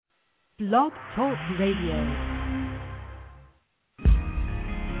Blog Talk Radio.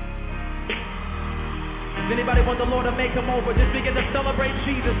 Does anybody want the Lord to make him over? Just begin to celebrate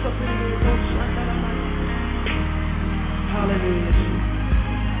Jesus. Hallelujah.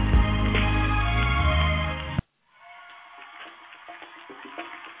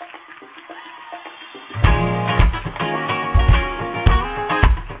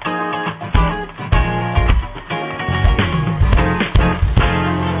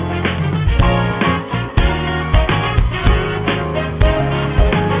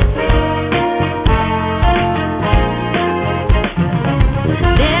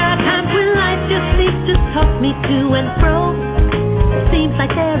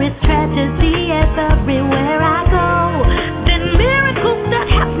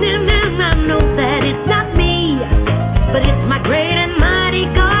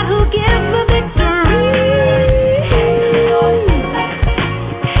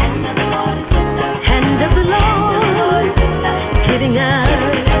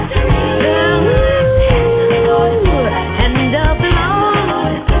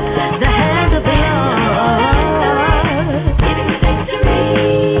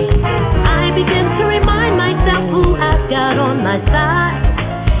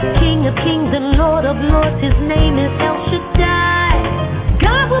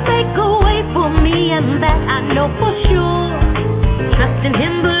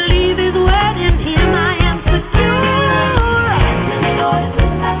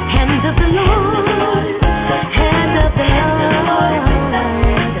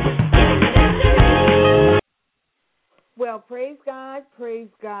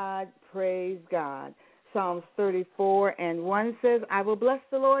 Psalms 34:1 says, I will bless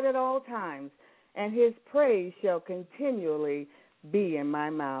the Lord at all times, and his praise shall continually be in my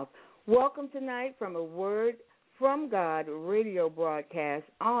mouth. Welcome tonight from a Word from God radio broadcast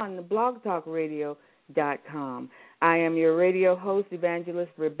on blogtalkradio.com. I am your radio host,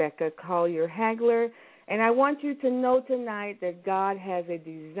 Evangelist Rebecca Collier-Hagler, and I want you to know tonight that God has a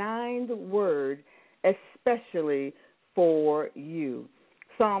designed word especially for you.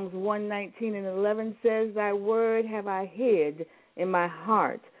 Psalms 119:11 says, Thy word have I hid in my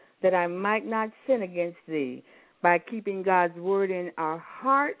heart, that I might not sin against thee. By keeping God's word in our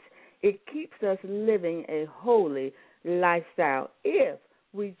heart, it keeps us living a holy lifestyle if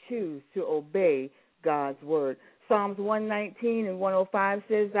we choose to obey God's word. Psalms 119:105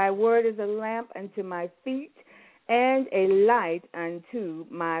 says, Thy word is a lamp unto my feet and a light unto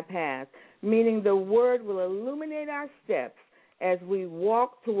my path, meaning the word will illuminate our steps as we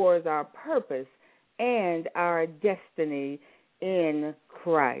walk towards our purpose and our destiny in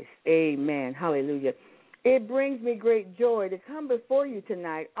Christ. Amen. Hallelujah. It brings me great joy to come before you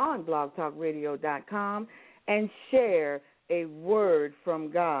tonight on blogtalkradio.com and share a word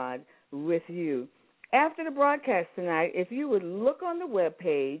from God with you. After the broadcast tonight, if you would look on the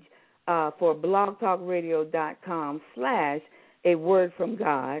webpage for blogtalkradio.com/a word from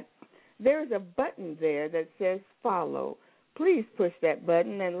God, there's a button there that says follow. Please push that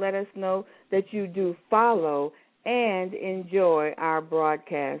button and let us know that you do follow and enjoy our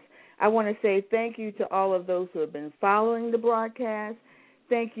broadcast. I want to say thank you to all of those who have been following the broadcast.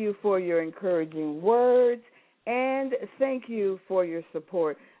 Thank you for your encouraging words, and thank you for your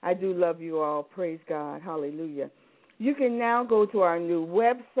support. I do love you all. Praise God. Hallelujah. You can now go to our new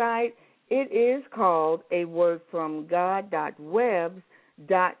website. It is called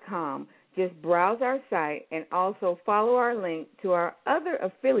awordfromgod.webs.com. Just browse our site and also follow our link to our other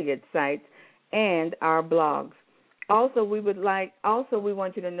affiliate sites and our blogs. Also, we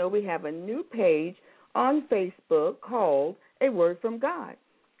want you to know we have a new page on Facebook called A Word from God.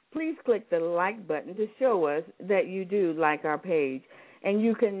 Please click the like button to show us that you do like our page. And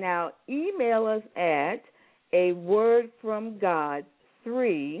you can now email us at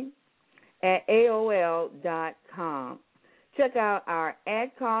awordfromgod3@aol.com. Check out our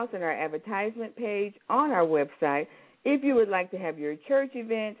ad costs and our advertisement page on our website if you would like to have your church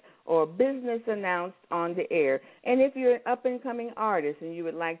event or business announced on the air. And if you're an up-and-coming artist and you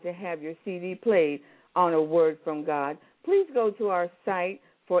would like to have your CD played on A Word from God, please go to our site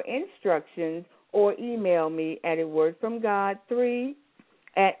for instructions or email me at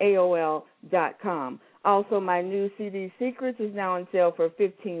awordfromgod3@aol.com. Also, my new CD Secrets is now on sale for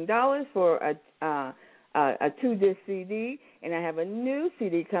 $15 for a 2-disc CD, and I have a new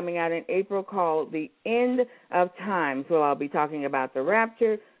CD coming out in April called The End of Times, where I'll be talking about the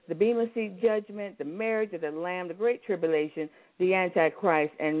rapture, the Bema Seat judgment, the marriage of the Lamb, the Great Tribulation, the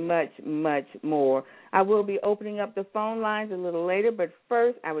Antichrist, and much, much more. I will be opening up the phone lines a little later, but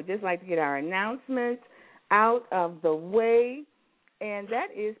first I would just like to get our announcements out of the way. and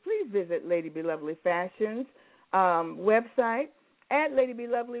that is, please visit Lady Be Lovely Fashion's website. At Lady Be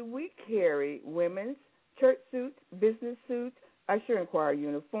Lovely, we carry women's church suits, business suits, usher and choir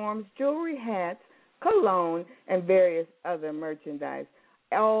uniforms, jewelry, hats, cologne, and various other merchandise,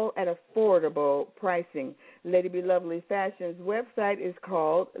 all at affordable pricing. Lady Be Lovely Fashion's website is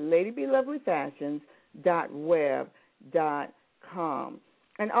called ladybelovelyfashions.web.com.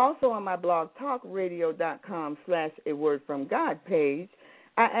 And also on my blog, talkradio.com/A Word From God page,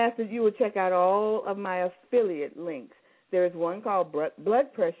 I ask that you would check out all of my affiliate links. There is one called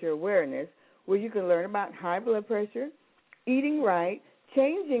Blood Pressure Awareness, where you can learn about high blood pressure, eating right,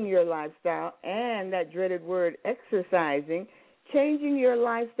 changing your lifestyle, and that dreaded word, exercising. Changing your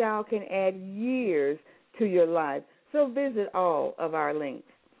lifestyle can add years to your life. So visit all of our links.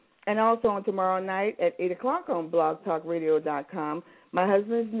 And also on tomorrow night at 8 o'clock on blogtalkradio.com, my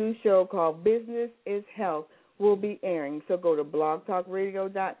husband's new show called Business is Health will be airing. So go to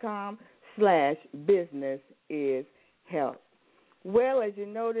blogtalkradio.com/businesishealth. Well, as you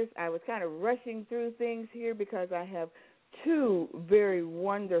notice, I was kind of rushing through things here because I have two very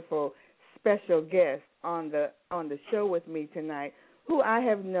wonderful special guests on the show with me tonight who I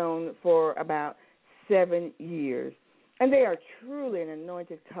have known for about 7 years. And they are truly an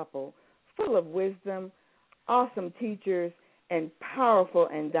anointed couple, full of wisdom, awesome teachers, and powerful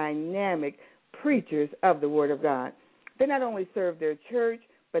and dynamic preachers of the Word of God. They not only serve their church,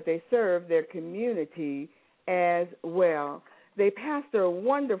 but they serve their community as well. They pastor a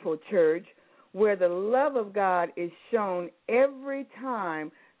wonderful church where the love of God is shown every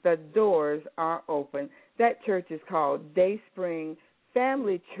time the doors are open. That church is called Dayspring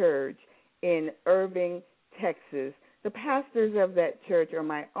Family Church in Irving, Texas. The pastors of that church are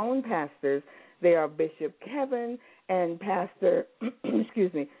my own pastors. They are Bishop Kevin and Pastor,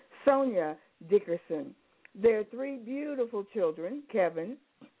 Sonjia Dickerson. Their three beautiful children, Kevin,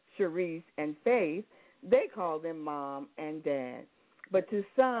 Cherise, and Faith, they call them Mom and Dad. But to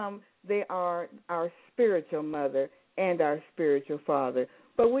some, they are our spiritual mother and our spiritual father.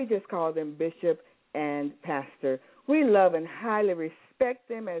 But we just call them Bishop and Pastor. We love and highly respect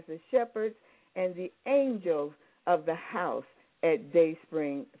them as the shepherds and the angels of the house at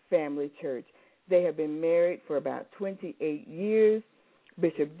Dayspring Family Church. They have been married for about 28 years.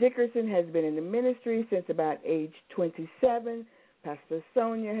 Bishop Dickerson has been in the ministry since about age 27. Pastor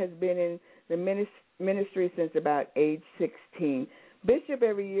Sonjia has been in the ministry since about age 16. Bishop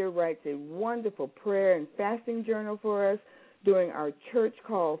every year writes a wonderful prayer and fasting journal for us during our church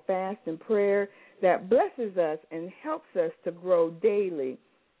called Fast and Prayer that blesses us and helps us to grow daily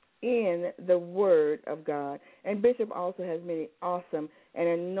in the Word of God. And Bishop also has many awesome and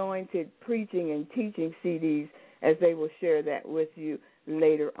anointed preaching and teaching CDs, as they will share that with you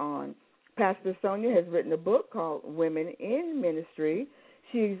later on. Pastor Sonjia has written a book called Women in Ministry.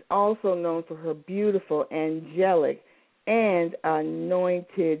 She's also known for her beautiful, angelic, and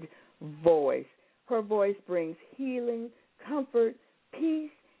anointed voice. Her voice brings healing, comfort,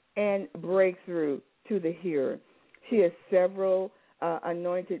 peace, and breakthrough to the hearer. She has several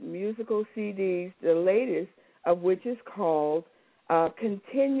anointed musical CDs, the latest of which is called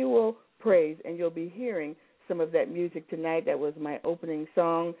Continual Praise, and you'll be hearing some of that music tonight. That was my opening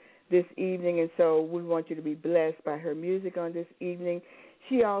song this evening, and so we want you to be blessed by her music on this evening.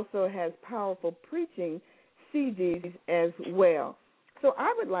 She also has powerful preaching CDs as well. So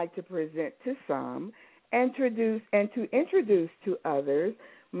I would like to present to some and to introduce to others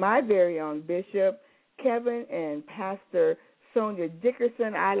my very own Bishop Kevin and Pastor Sonjia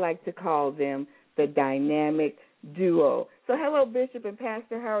Dickerson. I like to call them the dynamic duo. So hello, Bishop and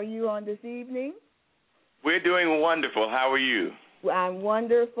Pastor. How are you on this evening? We're doing wonderful. How are you? I'm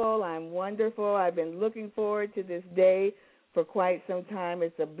wonderful. I've been looking forward to this day for quite some time.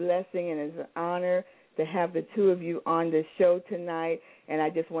 It's a blessing and it's an honor to have the two of you on this show tonight. And I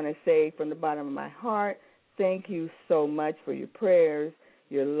just want to say from the bottom of my heart, thank you so much for your prayers,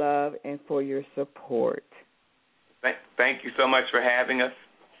 your love, and for your support. Thank you so much for having us.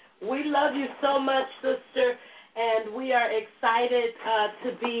 We love you so much, sister, and we are excited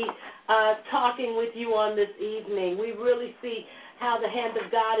to be talking with you on this evening. We really see how the hand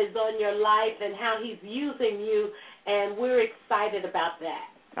of God is on your life and how he's using you, and we're excited about that.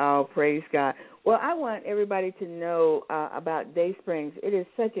 Oh, praise God. Well, I want everybody to know about Daysprings. It is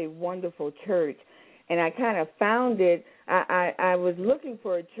such a wonderful church, and I kind of found it. I was looking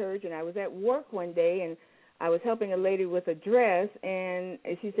for a church, and I was at work one day, and I was helping a lady with a dress, and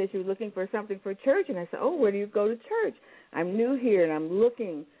she said she was looking for something for church, and I said, oh, where do you go to church? I'm new here, and I'm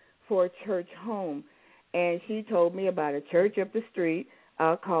looking for a church home. And she told me about a church up the street,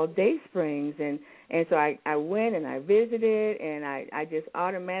 called Daysprings, and so I went and I visited, and I just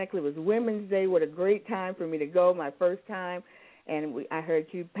automatically, it was Women's Day. What a great time for me to go, my first time, and I heard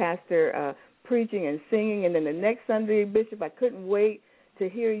you, Pastor, preaching and singing, and then the next Sunday, Bishop, I couldn't wait to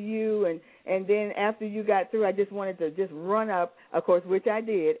hear you, and then after you got through, I just wanted to just run up, of course, which I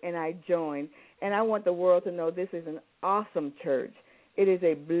did, and I joined. And I want the world to know this is an awesome church. It is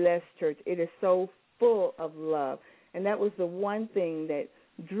a blessed church. It is so full of love. And that was the one thing that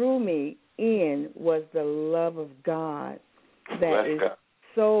drew me in, was the love of God that is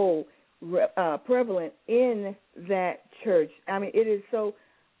so prevalent in that church. I mean, it is so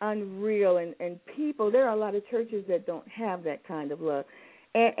unreal. And people, there are a lot of churches that don't have that kind of love.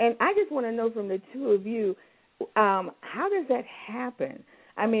 And I just want to know from the two of you, how does that happen?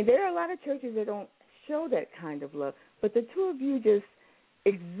 I mean, there are a lot of churches that don't show that kind of love, but the two of you just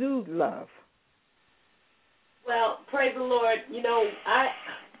exude love. Well, praise the Lord. You know,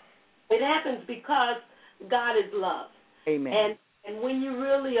 it happens because God is love. Amen. And when you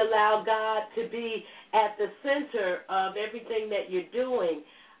really allow God to be at the center of everything that you're doing,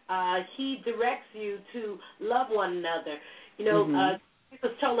 He directs you to love one another. You know,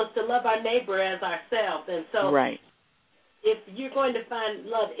 Jesus told us to love our neighbor as ourselves, and so right. If you're going to find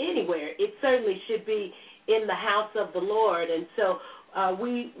love anywhere, it certainly should be in the house of the Lord. And so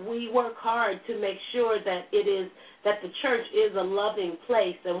we work hard to make sure that the church is a loving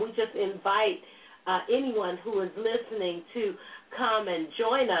place, and we just invite anyone who is listening to come and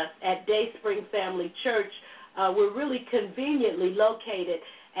join us at Dayspring Family Church. We're really conveniently located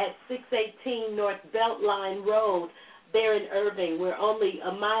at 618 North Beltline Road there in Irving. We're only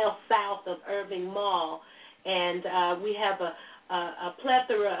a mile south of Irving Mall, and we have a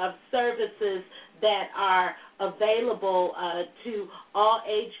plethora of services that are available to all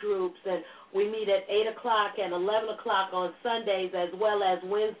age groups, and we meet at 8 o'clock and 11 o'clock on Sundays, as well as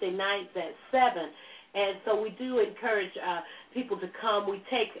Wednesday nights at 7. And so we do encourage people to come. We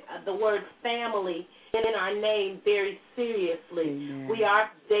take the word family in our name very seriously. Amen. We are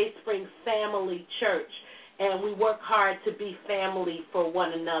Dayspring Family Church, and we work hard to be family for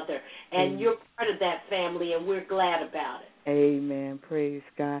one another. And you're part of that family, and we're glad about it. Amen. Praise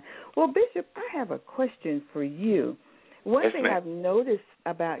God. Well, Bishop, I have a question for you. One thing I've noticed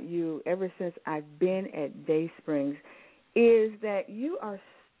about you ever since I've been at Daysprings is that you are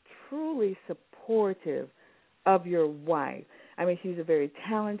truly supportive of your wife. I mean, she's a very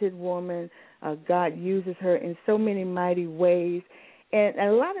talented woman. God uses her in so many mighty ways. And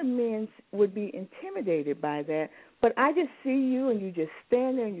a lot of men would be intimidated by that. But I just see you, and you just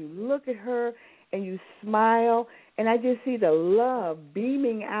stand there, and you look at her, and you smile, and I just see the love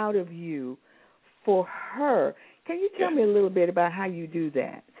beaming out of you for her. Can you tell me a little bit about how you do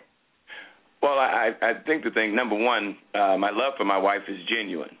that? Well, I think the thing, number one, my love for my wife is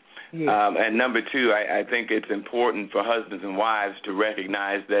genuine. Yes. And number two, I think it's important for husbands and wives to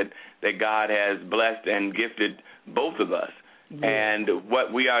recognize that God has blessed and gifted both of us. Yes. And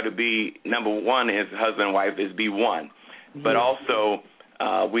what we are to be, number one, as husband and wife, is be one. Yes. But also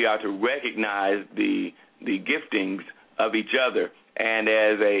we are to recognize the giftings of each other. And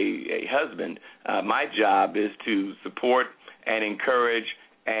as a husband, my job is to support and encourage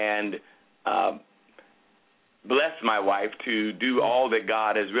and bless my wife to do all that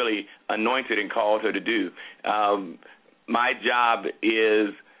God has really anointed and called her to do. My job is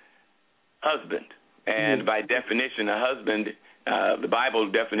husband, and by definition, a husband, the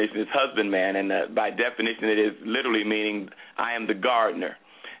Bible definition is husbandman, and by definition it is literally meaning I am the gardener.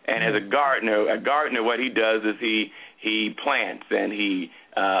 And as a gardener, what he does is he plants and he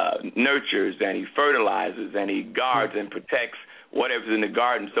nurtures and he fertilizes and he guards and protects whatever's in the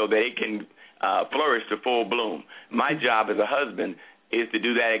garden so that it can flourish to full bloom. My job as a husband is to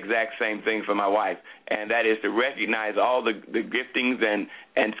do that exact same thing for my wife, and that is to recognize all the giftings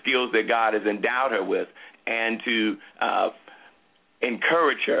and skills that God has endowed her with, and to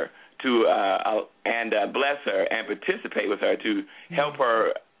encourage her to and bless her and participate with her to help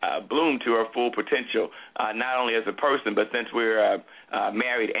her bloom to her full potential, not only as a person, but since we're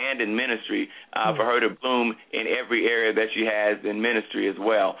married and in ministry, for her to bloom in every area that she has in ministry as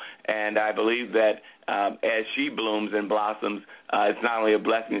well. And I believe that as she blooms and blossoms, it's not only a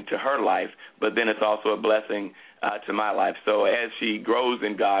blessing to her life, but then it's also a blessing to my life. So as she grows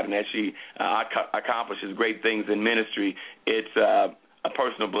in God and as she accomplishes great things in ministry, it's a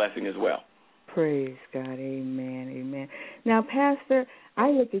personal blessing as well. Praise God. Amen. Amen. Now, Pastor, I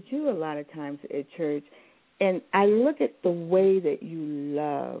look at you a lot of times at church, and I look at the way that you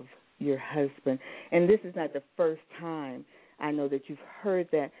love your husband. And this is not the first time I know that you've heard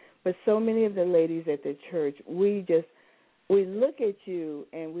that, but so many of the ladies at the church, we we look at you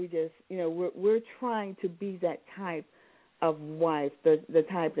and we just, we're trying to be that type of wife, the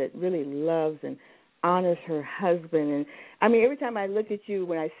type that really loves and honors her husband. And I mean, every time I look at you,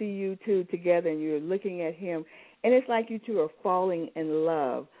 when I see you two together and you're looking at him, and it's like you two are falling in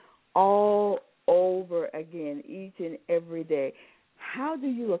love all over again, each and every day. How do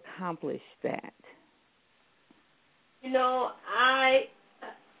you accomplish that?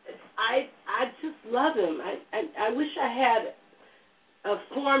 I just love him. I wish I had a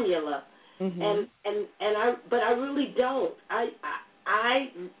formula, but I really don't. I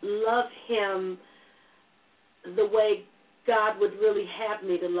love him the way God would really have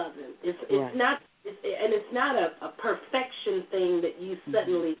me to love him. It's not a perfection thing that you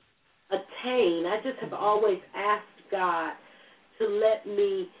suddenly attain. I just have always asked God to let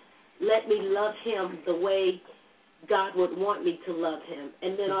me love him the way God would want me to love him.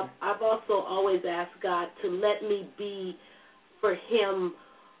 And then I've also always asked God to let me be for him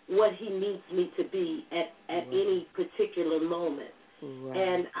what he needs me to be at any particular moment. Right.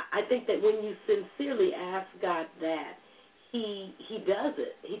 And I think that when you sincerely ask God that, he does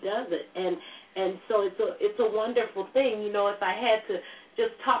it. He does it. And so it's a wonderful thing. If I had to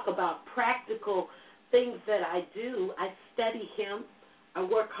just talk about practical things that I do, I study him. I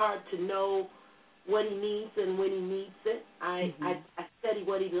work hard to know what he needs and when he needs it. I study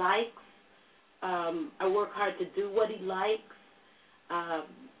what he likes. I work hard to do what he likes.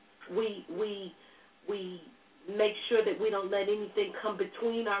 We make sure that we don't let anything come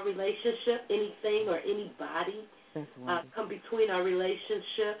between our relationship, anything or anybody come between our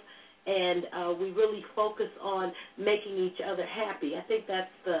relationship, and we really focus on making each other happy. I think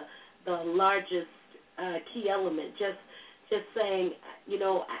that's the largest key element. Just saying,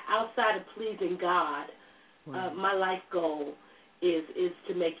 outside of pleasing God, my life goal is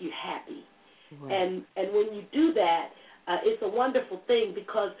to make you happy. Right. And when you do that, it's a wonderful thing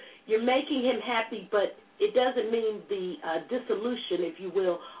because you're making him happy, but it doesn't mean the dissolution, if you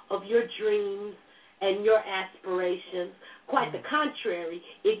will, of your dreams and your aspirations. Quite the contrary,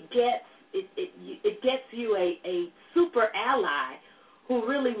 it gets you a super ally who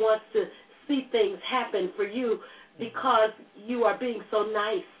really wants to see things happen for you because you are being so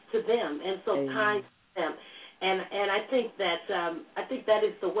nice to them and so kind to them. And I think that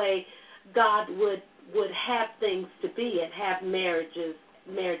is the way God would have things to be and have marriages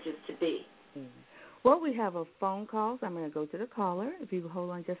to be. Well, we have a phone call, so I'm going to go to the caller. If you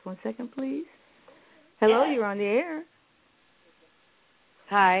hold on just 1 second, please. Hello, you're on the air.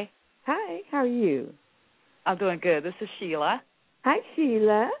 Hi. Hi, how are you? I'm doing good. This is Sheila. Hi,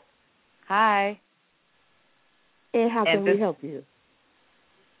 Sheila. Hi. And how can we help you?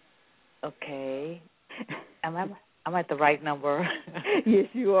 Okay. I'm at the right number. Yes,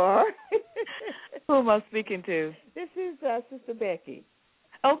 you are. Who am I speaking to? This is Sister Becky.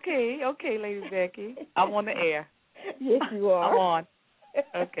 Okay, Lady Becky. I'm on the air. Yes, you are. I'm on.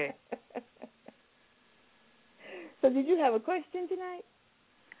 Okay. So did you have a question tonight?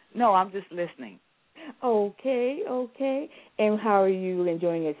 No, I'm just listening. Okay. And how are you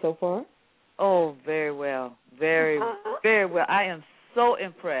enjoying it so far? Oh, very well. Very well. I am so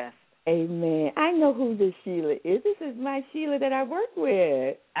impressed. Amen. I know who this Sheila is. This is my Sheila that I work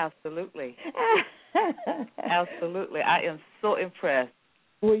with. Absolutely. Absolutely. I am so impressed.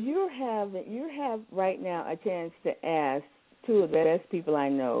 Well, you have right now a chance to ask two of the best people I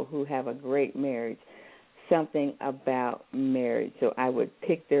know who have a great marriage something about marriage. So I would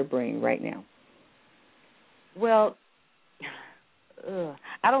pick their brain right now. Well,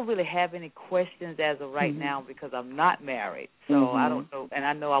 I don't really have any questions as of right now because I'm not married. So I don't know, and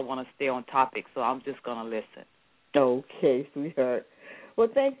I know I want to stay on topic, so I'm just going to listen. Okay, sweetheart. Well,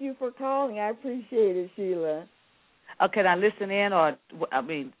 thank you for calling. I appreciate it, Sheila. Can I listen in, or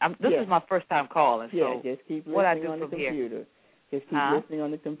this is my first time calling. Yeah, so just keep what listening I do on the from computer. Here? Just keep listening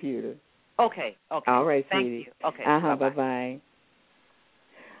on the computer. Okay. All right, Thank sweetie. you. Okay. Bye-bye.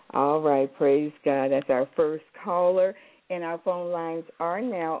 All right, praise God. That's our first caller, and our phone lines are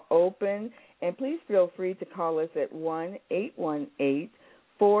now open. And please feel free to call us at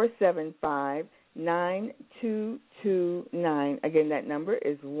 1-818-475-9229. Again, that number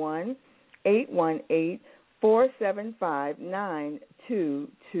is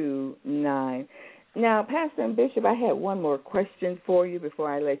 1-818-475-9229. Now, Pastor and Bishop, I had one more question for you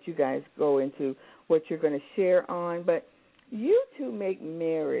before I let you guys go into what you're going to share on. But you two make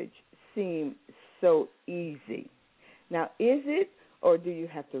marriage seem so easy. Now, is it, or do you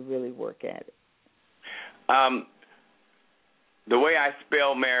have to really work at it? The way I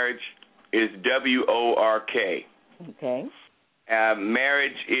spell marriage is WORK. Okay.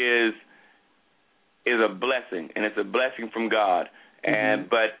 Marriage is is a blessing, and it's a blessing from God.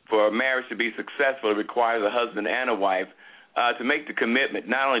 But for a marriage to be successful, it requires a husband and a wife to make the commitment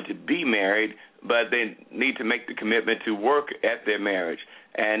not only to be married, but they need to make the commitment to work at their marriage.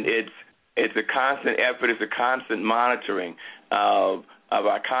 And it's a constant effort. It's a constant monitoring of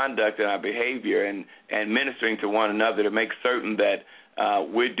our conduct and our behavior, and ministering to one another to make certain that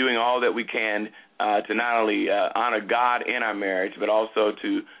we're doing all that we can to not only honor God in our marriage, but also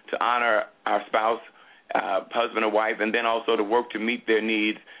to honor our spouse, husband or wife, and then also to work to meet their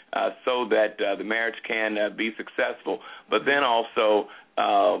needs so that the marriage can be successful. But then also,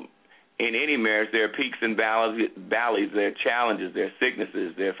 in any marriage, there are peaks and valleys, there are challenges, there are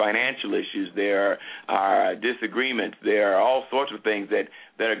sicknesses, there are financial issues, there are disagreements, there are all sorts of things that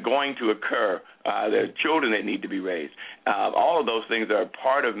are going to occur. There are children that need to be raised. All of those things are a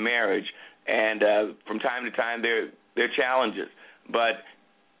part of marriage, and from time to time there are challenges. But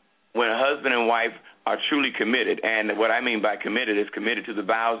when a husband and wife are truly committed, and what I mean by committed is committed to the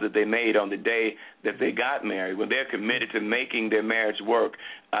vows that they made on the day that they got married, when they're committed to making their marriage work,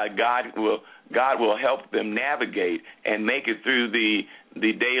 God will help them navigate and make it through the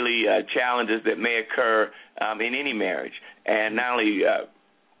daily challenges that may occur in any marriage, and not only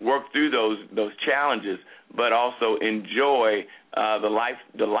work through those challenges, but also enjoy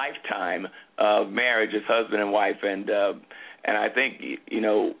the lifetime of marriage as husband and wife. And I think,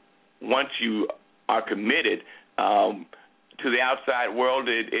 once you are committed to the outside world,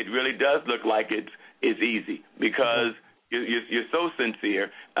 it really does look like it's easy, because you're so sincere,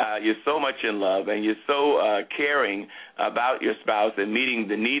 you're so much in love, and you're so caring about your spouse and meeting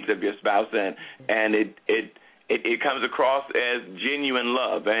the needs of your spouse, and it comes across as genuine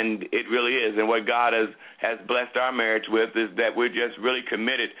love, and it really is. And what God has blessed our marriage with is that we're just really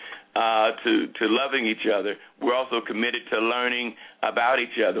committed to loving each other. We're also committed to learning about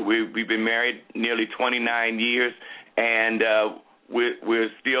each other. We've been married nearly 29 years, and we're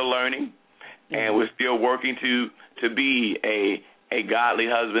still learning, and we're still working to be a godly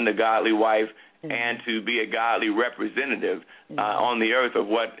husband, a godly wife, and to be a godly representative on the earth of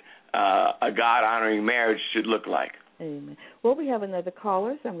what a God-honoring marriage should look like. Amen. Well, we have another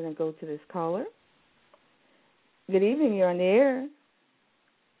caller, so I'm going to go to this caller. Good evening. You're on the air.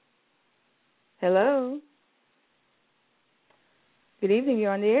 Hello. Good evening.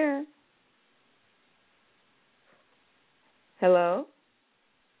 You're on the air. Hello.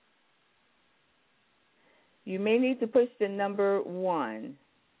 You may need to push the number 1.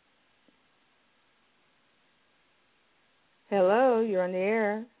 Hello. You're on the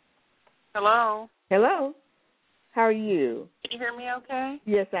air. Hello. Hello. How are you? Can you hear me okay?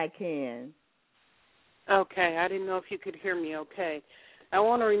 Yes, I can. Okay. I didn't know if you could hear me okay. I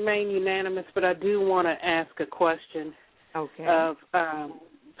want to remain unanimous, but I do want to ask a question of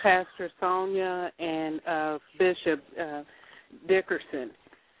Pastor Sonjia and of Bishop Dickerson.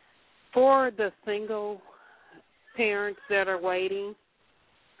 For the single parents that are waiting,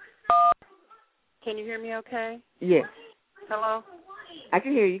 can you hear me okay? Yes. Hello? I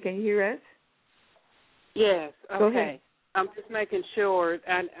can hear you. Can you hear us? Yes. Okay. Go ahead. I'm just making sure.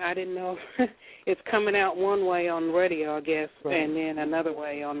 I didn't know. It's coming out one way on radio, I guess, right, and then another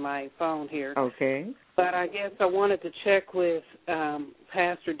way on my phone here. Okay. But I guess I wanted to check with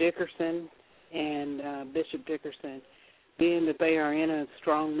Pastor Dickerson and Bishop Dickerson, being that they are in a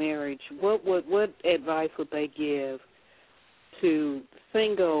strong marriage. What advice would they give to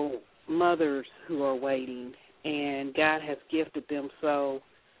single mothers who are waiting and God has gifted them so?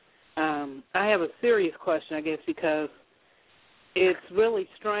 I have a serious question, I guess, because it's really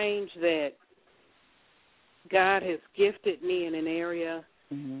strange that God has gifted me in an area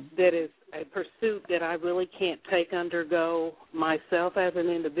that is a pursuit that I really can't undergo myself as an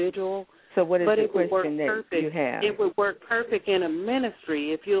individual. So what is the question that you have? It would work perfect in a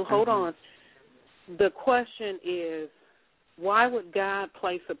ministry. If you'll hold on. The question is, why would God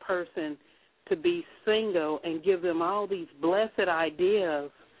place a person to be single and give them all these blessed ideas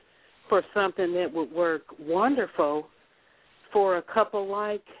for something that would work wonderful for a couple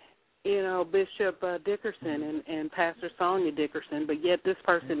like, Bishop Dickerson and Pastor Sonjia Dickerson, but yet this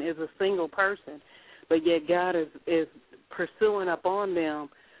person is a single person, but yet God is bestowing upon them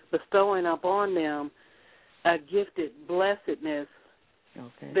a gifted blessedness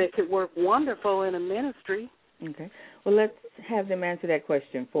that could work wonderful in a ministry. Okay. Well, let's have them answer that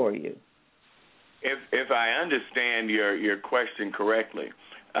question for you. If I understand your question correctly,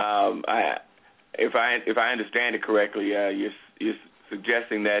 if I understand it correctly, you're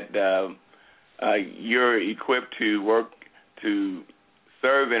suggesting that you're equipped to work to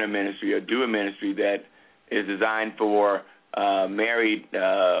serve in a ministry or do a ministry that is designed for married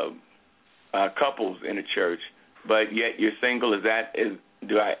couples in a church, but yet you're single.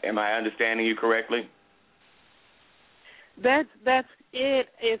 Am I understanding you correctly? That's it.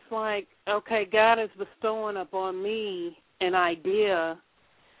 It's like, okay, God is bestowing upon me an idea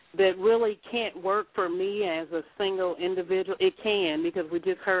that really can't work for me as a single individual. It can, because we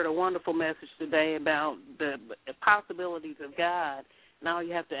just heard a wonderful message today about the possibilities of God, and all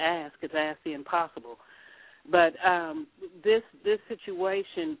you have to ask is ask the impossible. But this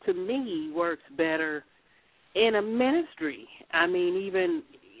situation, to me, works better in a ministry. I mean, even,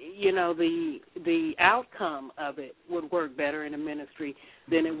 the outcome of it would work better in a ministry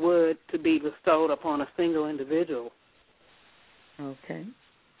than it would to be bestowed upon a single individual. Okay.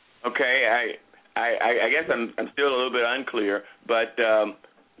 Okay, I guess I'm still a little bit unclear, but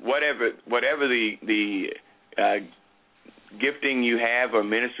whatever the gifting you have or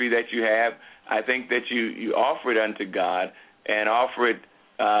ministry that you have, I think that you offer it unto God and offer it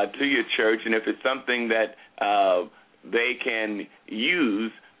to your church, and if it's something that they can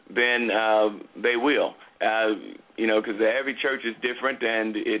use, then they will. Because every church is different,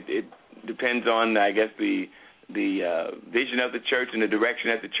 and it depends on, I guess, the vision of the church and the direction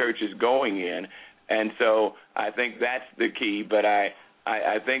that the church is going in. And so I think that's the key. But I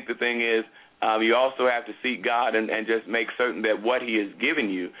think the thing is, you also have to seek God and just make certain that what He has given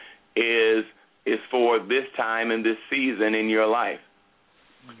you is for this time and this season in your life.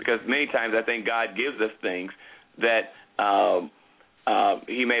 Because many times I think God gives us things that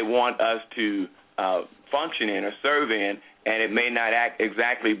He may want us to function in or serve in, and it may not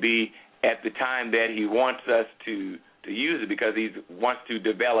exactly be at the time that He wants us to use it, because He wants to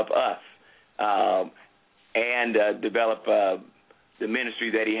develop us and develop the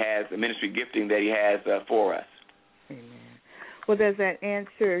ministry that He has, the ministry gifting that He has for us. Amen. Well, does that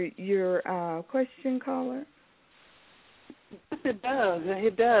answer your question, caller? Yes, it does.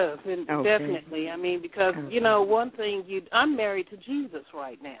 It does, and definitely. I mean, because, one thing, I'm married to Jesus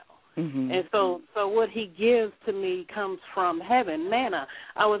right now. Mm-hmm. And so what He gives to me comes from heaven, manna.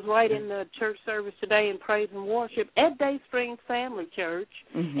 I was right in the church service today in praise and worship at Dayspring Family Church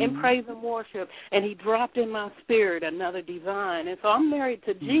in praise and worship, and He dropped in my spirit another design. And so I'm married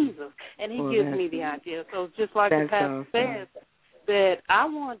to Jesus, and He gives me the idea. So just like the pastor says, that I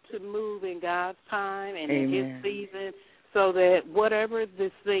want to move in God's time and in His season, so that whatever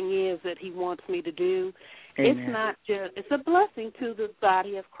this thing is that He wants me to do, it's not just, it's a blessing to the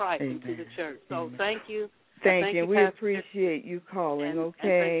body of Christ and to the church. So thank you. Thank you. We appreciate you calling, and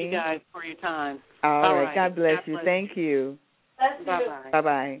thank you guys for your time. All right. God bless you. Thank you. Bye-bye.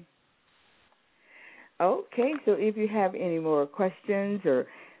 Bye-bye. Okay, so if you have any more questions or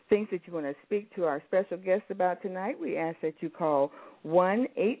things that you want to speak to our special guest about tonight, we ask that you call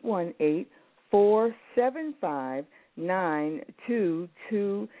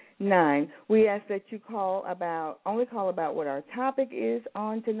 1-818-475-9229. We ask that you only call about what our topic is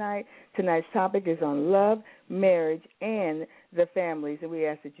on tonight. Tonight's topic is on love, marriage, and the families, and we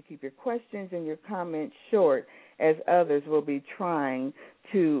ask that you keep your questions and your comments short, as others will be trying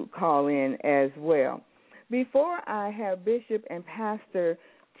to call in as well. Before I have Bishop and Pastor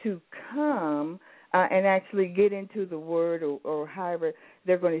to come and actually get into the Word or however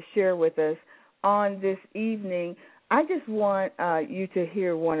they're going to share with us on this evening, I just want you to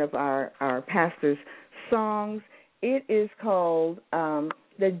hear one of our pastor's songs. It is called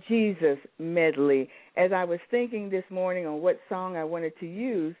the Jesus Medley. As I was thinking this morning on what song I wanted to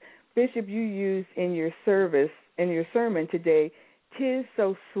use, Bishop, you used in your sermon today, "'Tis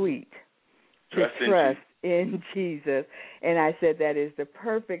So Sweet to Trust in Jesus." And I said that is the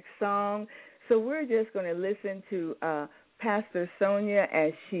perfect song. So we're just going to listen to Pastor Sonjia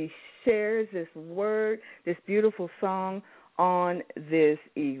as she shares this word, this beautiful song on this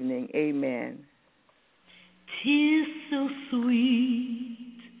evening. Amen. 'Tis so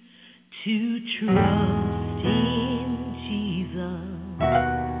sweet to trust in Jesus,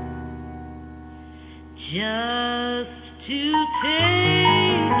 just to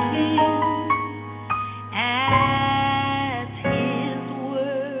take Him at His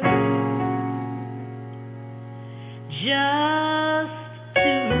word, just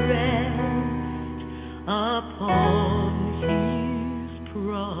to rest upon His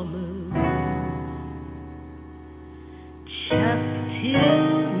promise, just to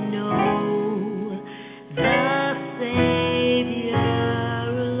know the Savior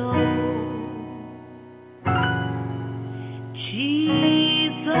alone.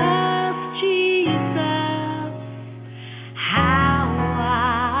 Jesus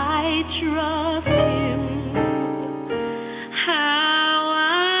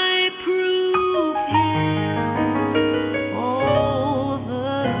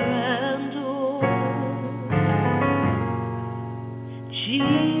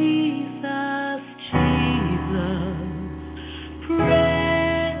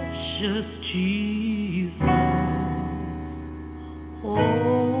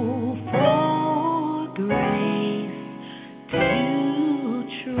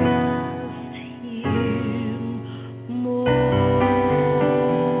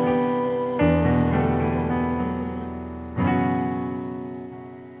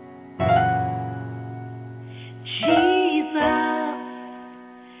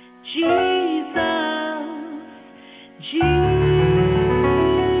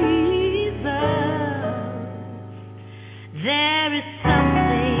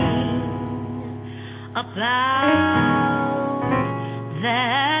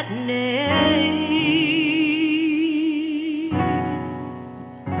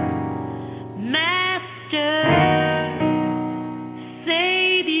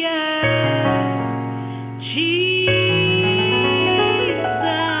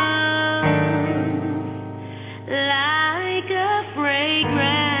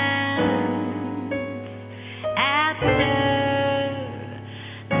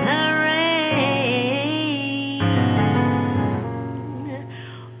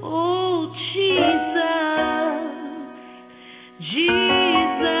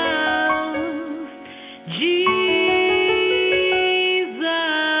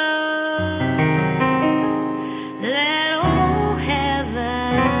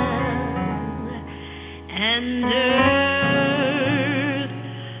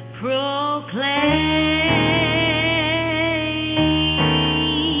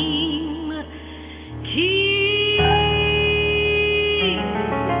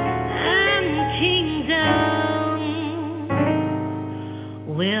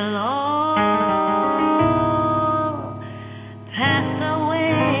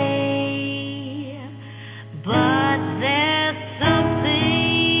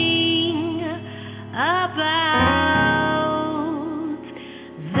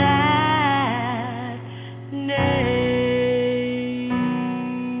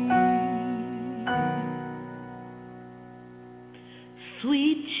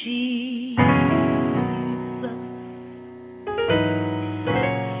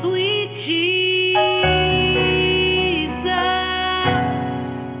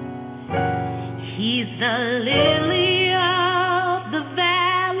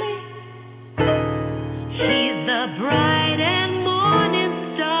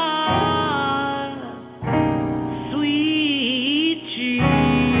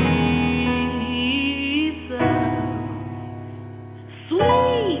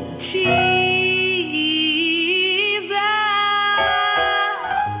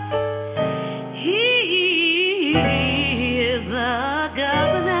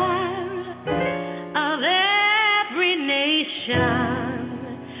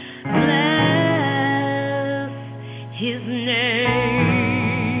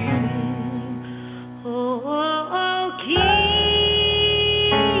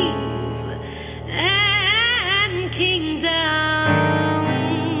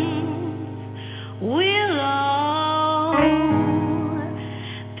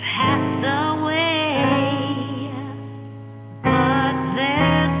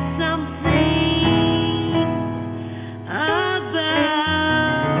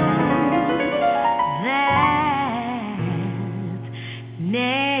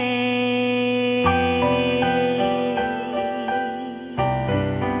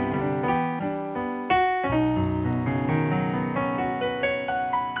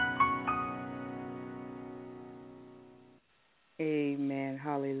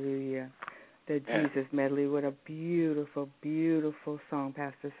Jesus medley. What a beautiful, beautiful song,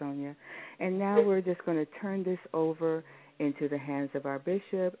 Pastor Sonjia. And now we're just going to turn this over into the hands of our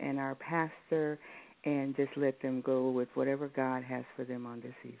bishop and our pastor and just let them go with whatever God has for them on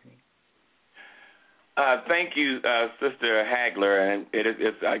this evening. Thank you, Sister Hagler. And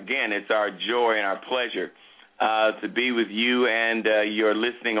it's our joy and our pleasure to be with you and your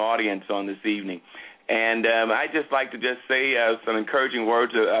listening audience on this evening. And I'd just like to just say some encouraging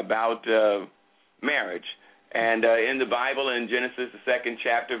words about marriage. And in the Bible, in Genesis, the 2nd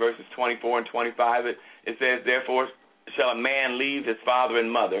chapter, verses 24 and 25, it says, "Therefore shall a man leave his father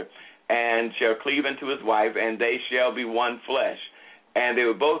and mother, and shall cleave unto his wife, and they shall be one flesh. And they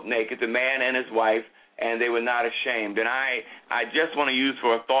were both naked, the man and his wife, and they were not ashamed." And I just want to use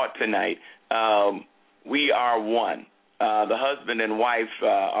for a thought tonight, we are one. The husband and wife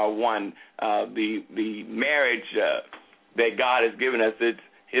are one. The marriage that God has given us,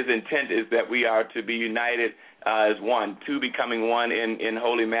 His intent is that we are to be united as one, two becoming one in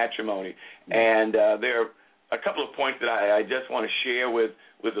holy matrimony. And there are a couple of points that I just want to share with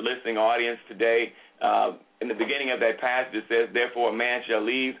the listening audience today. in the beginning of that passage, it says, therefore a man shall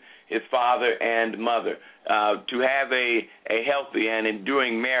leave his father and mother. To have a healthy and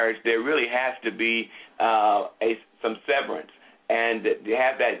enduring marriage, there really has to be some severance. And to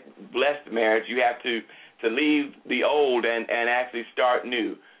have that blessed marriage, you have to leave the old and actually start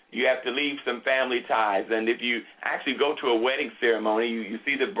new. You have to leave some family ties. And if you actually go to a wedding ceremony, you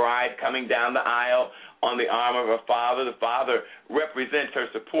see the bride coming down the aisle on the arm of her father. The father represents her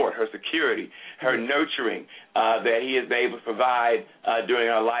support, her security, her nurturing that he has been able to provide during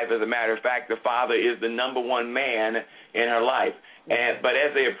her life. As a matter of fact, the father is the number one man in her life. But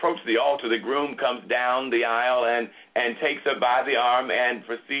as they approach the altar, the groom comes down the aisle and takes her by the arm and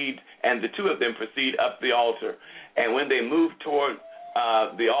the two of them proceed up the altar. And when they move toward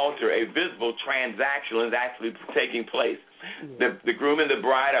the altar, a visible transaction is actually taking place. The groom and the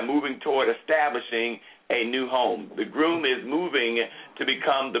bride are moving toward establishing a new home. The groom is moving to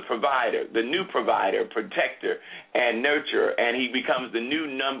become the provider, the new provider, protector, and nurturer, and he becomes the new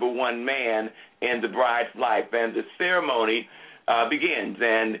number one man in the bride's life. And the ceremony begins,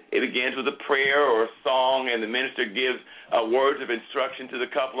 and it begins with a prayer or a song, and the minister gives words of instruction to the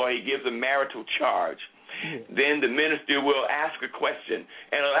couple, or he gives a marital charge. Then the minister will ask a question,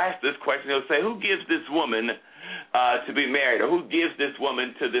 and he'll ask this question. He'll say, who gives this woman to be married, or who gives this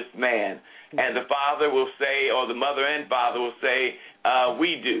woman to this man? And the father will say, or the mother and father will say,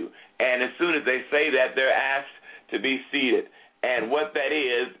 we do. And as soon as they say that, they're asked to be seated. And what that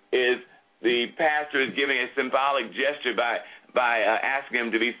is the pastor is giving a symbolic gesture by asking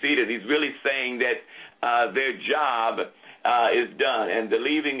them to be seated. He's really saying that their job is done, and the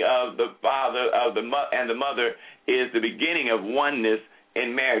leaving of the father and the mother is the beginning of oneness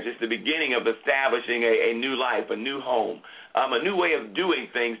in marriage. It's the beginning of establishing a new life, a new home, a new way of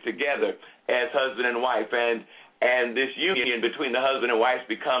doing things together as husband and wife. And this union between the husband and wife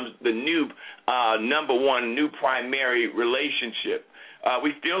becomes the new number one, new primary relationship.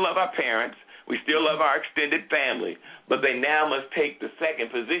 We still love our parents. We still love our extended family, but they now must take the second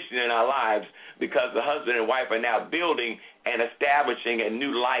position in our lives because the husband and wife are now building and establishing a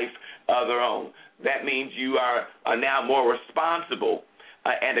new life of their own. That means you are now more responsible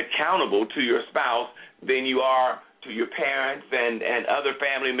and accountable to your spouse than you are to your parents and other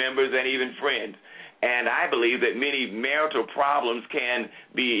family members and even friends. And I believe that many marital problems can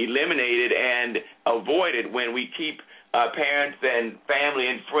be eliminated and avoided when we keep parents and family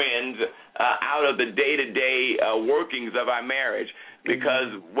and friends out of the day-to-day workings of our marriage,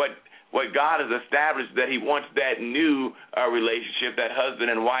 because what God has established, that he wants that new relationship, that husband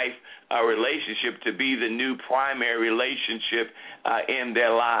and wife relationship, to be the new primary relationship in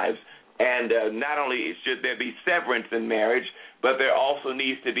their lives. And not only should there be severance in marriage, but there also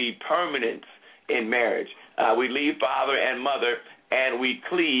needs to be permanence in marriage. We leave father and mother and we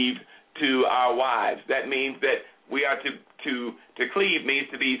cleave to our wives. That means that we are to cleave means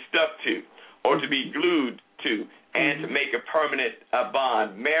to be stuck to or to be glued to and to make a permanent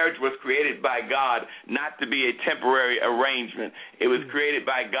bond. Marriage was created by God not to be a temporary arrangement. It was created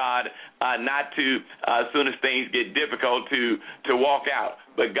by God not to, as soon as things get difficult, to walk out.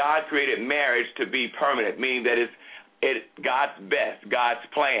 But God created marriage to be permanent, meaning that it's God's best, God's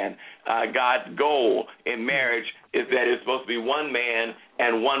plan, God's goal in marriage is that it's supposed to be one man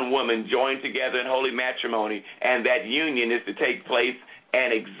and one woman joined together in holy matrimony, and that union is to take place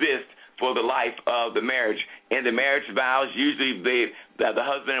and exist for the life of the marriage. In the marriage vows, usually the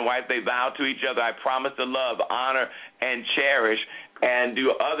husband and wife, they vow to each other, I promise to love, honor, and cherish, and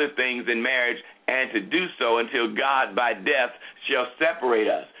do other things in marriage, and to do so until God by death shall separate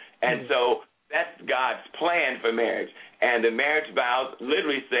us. And so that's God's plan for marriage. And the marriage vows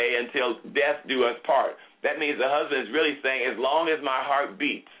literally say, until death do us part. That means the husband is really saying, as long as my heart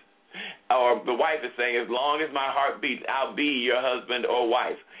beats, or the wife is saying, as long as my heart beats, I'll be your husband or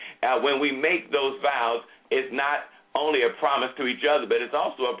wife. When we make those vows, it's not only a promise to each other, but it's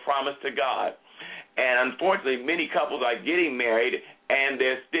also a promise to God. And unfortunately, many couples are getting married, and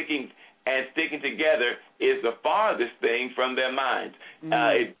they're sticking together is the farthest thing from their minds.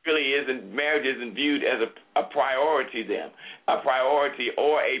 It really isn't. Marriage isn't viewed as a priority to them, a priority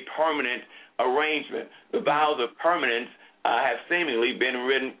or a permanent arrangement. The vows of permanence have seemingly been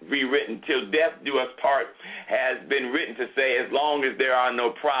rewritten. Till death do us part has been written to say, as long as there are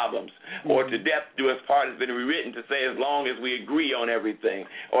no problems. Or to death do us part has been rewritten to say, as long as we agree on everything.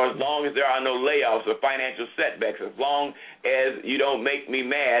 Or as long as there are no layoffs or financial setbacks. As long as you don't make me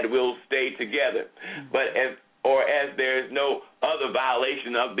mad, we'll stay together. But as there is no other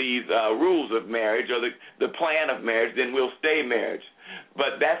violation of these rules of marriage or the plan of marriage, then we'll stay married.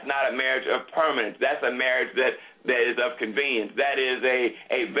 but that's not a marriage of permanence. That's a marriage that is of convenience. That is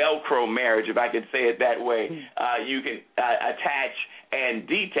a Velcro marriage, if I can say it that way. You can attach and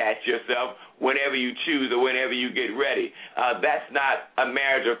detach yourself whenever you choose or whenever you get ready. That's not a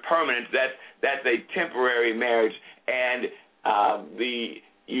marriage of permanence. That's a temporary marriage, and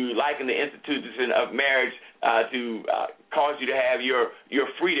you liken the institution of marriage to cause you to have your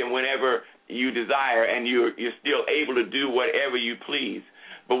freedom whenever you desire, and you're still able to do whatever you please.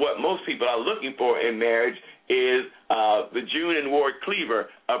 But what most people are looking for in marriage is the June and Ward Cleaver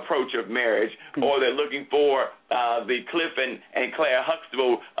approach of marriage, or they're looking for the Cliff and Claire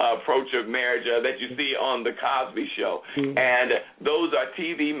Huxtable approach of marriage that you see on The Cosby Show. And those are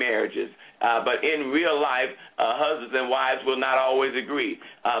TV marriages. But in real life, husbands and wives will not always agree.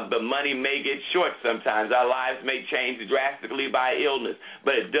 The money may get short sometimes. Our lives may change drastically by illness,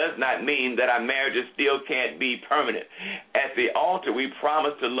 but it does not mean that our marriages still can't be permanent. At the altar, we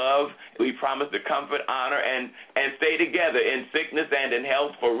promise to love, we promise to comfort, honor, and stay together in sickness and in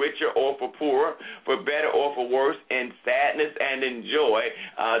health, for richer or for poorer, for better or for worse, in sadness and in joy,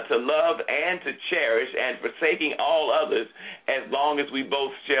 to love and to cherish, and forsaking all others, as long as we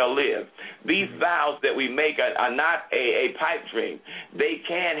both shall live. These vows that we make are not a pipe dream. They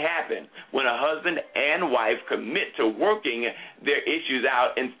can happen when a husband and wife commit to working their issues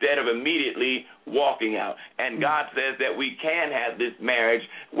out instead of immediately walking out. And God says that we can have this marriage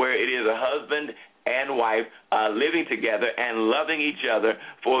where it is a husband and wife living together and loving each other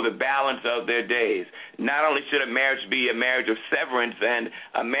for the balance of their days. Not only should a marriage be a marriage of severance and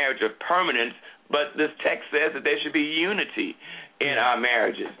a marriage of permanence, but this text says that there should be unity in our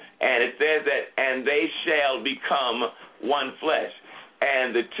marriages. And it says that, and they shall become one flesh.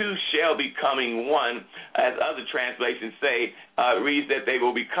 And the two shall be becoming one, as other translations say, reads that they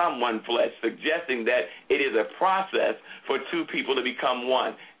will become one flesh, suggesting that it is a process for two people to become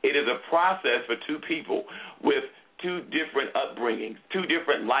one. It is a process for two people with two different upbringings, two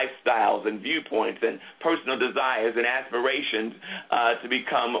different lifestyles and viewpoints and personal desires and aspirations to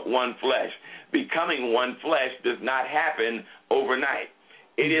become one flesh. Becoming one flesh does not happen overnight.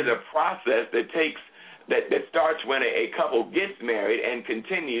 It is a process that starts when a couple gets married and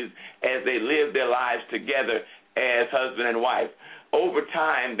continues as they live their lives together as husband and wife. Over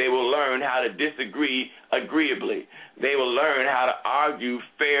time, they will learn how to disagree agreeably. They will learn how to argue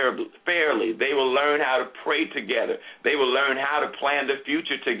fairly. They will learn how to pray together. They will learn how to plan the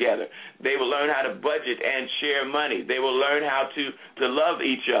future together. They will learn how to budget and share money. They will learn how to love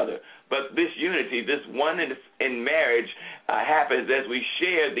each other. But this unity, this oneness in marriage happens as we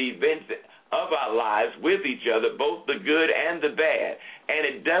share the events of our lives with each other, both the good and the bad. And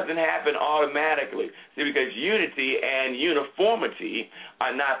it doesn't happen automatically. See, because unity and uniformity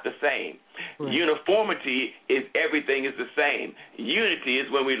are not the same. Right. Uniformity is everything is the same. Unity is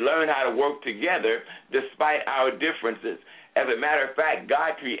when we learn how to work together despite our differences. As a matter of fact,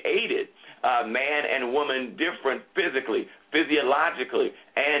 God created man and woman different physically, physiologically,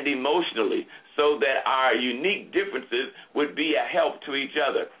 and emotionally, so that our unique differences would be a help to each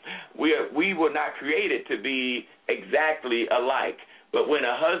other. We were not created to be exactly alike, but when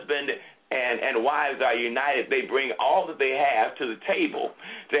a husband and wives are united, they bring all that they have to the table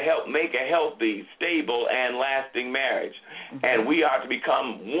to help make a healthy, stable, and lasting marriage. And we are to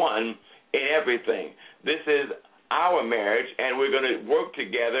become one in everything. This is our marriage, and we're going to work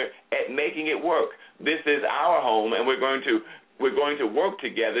together at making it work. This is our home, and we're going to work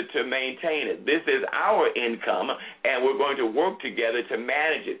together to maintain it. This is our income, and we're going to work together to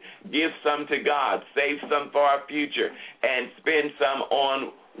manage it. Give some to God, save some for our future, and spend some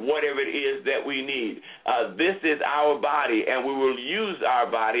on whatever it is that we need. This is our body, and we will use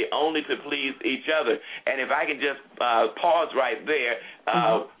our body only to please each other. And if I can just pause right there,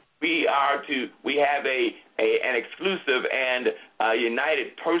 we have an exclusive and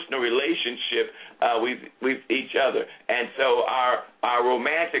united personal relationship with each other. And so our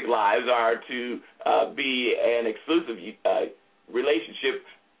romantic lives are to be an exclusive relationship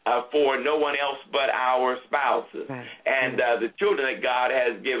for no one else but our spouses. Right. And the children that God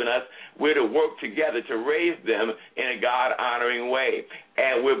has given us, we're to work together to raise them in a God-honoring way.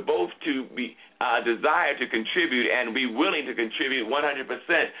 And we're both to be desire to contribute and be willing to contribute 100%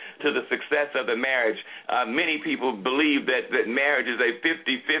 to the success of the marriage. Many people believe that marriage is a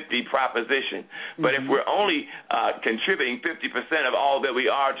 50-50 proposition. But if we're only contributing 50% of all that we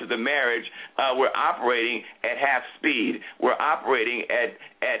are to the marriage, we're operating at half speed. We're operating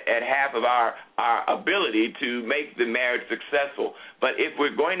at half of our ability to make the marriage successful. But if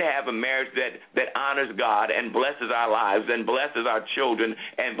we're going to have a marriage that honors God and blesses our lives and blesses our children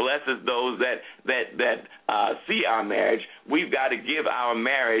and blesses those that see our marriage, we've got to give our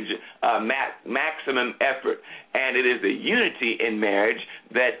marriage maximum effort. And it is the unity in marriage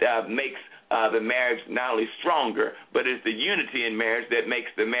that makes the marriage not only stronger, but it's the unity in marriage that makes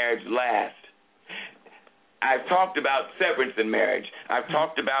the marriage last. I've talked about severance in marriage. I've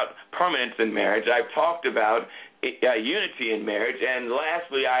talked about permanence in marriage. I've talked about unity in marriage. And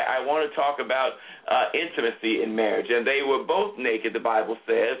lastly, I want to talk about intimacy in marriage. And they were both naked, the Bible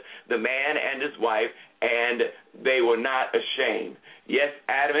says, the man and his wife, and they were not ashamed. Yes,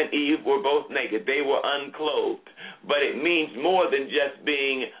 Adam and Eve were both naked. They were unclothed. But it means more than just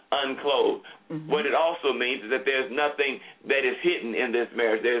being unclothed. Mm-hmm. What it also means is that there's nothing that is hidden in this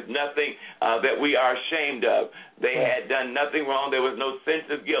marriage. There's nothing that we are ashamed of. They had done nothing wrong. There was no sense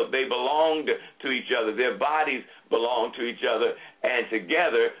of guilt. They belonged to each other. Their bodies belonged to each other. And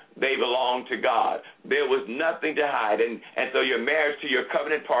together, they belonged to God. There was nothing to hide. And so your marriage to your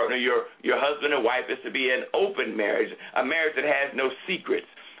covenant partner, your husband and wife, is to be an open marriage, a marriage that has no secrets,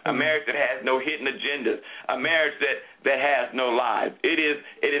 a marriage that has no hidden agendas, a marriage that has no lies. It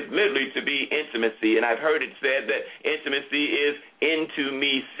is literally to be intimacy. And I've heard it said that intimacy is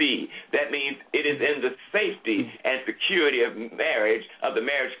intimacy. That means it is in the safety and security of marriage, of the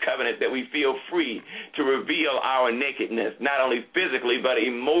marriage covenant, that we feel free to reveal our nakedness, not only physically but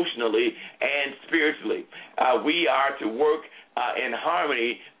emotionally and spiritually. We are to work in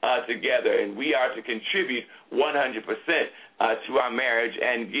harmony together, and we are to contribute 100% to our marriage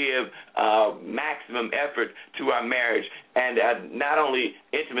and give maximum effort to our marriage. And not only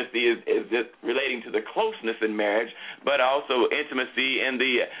intimacy is relating to the closeness in marriage, but also intimacy in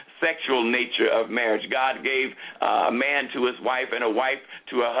the sexual nature of marriage. God gave a man to his wife and a wife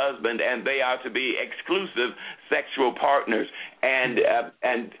to a husband, and they are to be exclusive sexual partners. And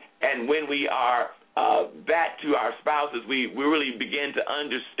when we are that to our spouses, we really begin to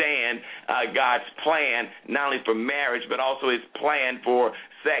understand God's plan, not only for marriage, but also his plan for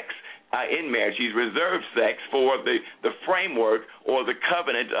sex in marriage. He's reserved sex for the framework or the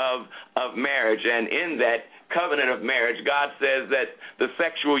covenant of marriage. And in that covenant of marriage, God says that the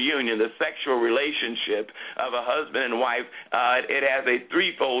sexual union, the sexual relationship of a husband and wife, it has a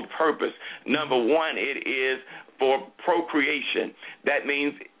threefold purpose. Number one, it is for procreation. That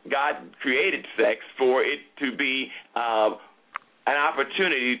means God created sex for it to be an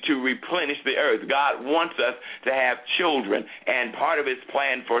opportunity to replenish the earth. God wants us to have children, and part of his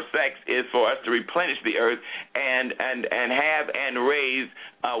plan for sex is for us to replenish the earth and have and raise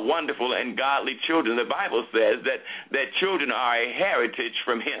wonderful and godly children. The Bible says that children are a heritage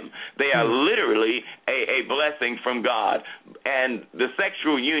from him. They are literally a blessing from God. And the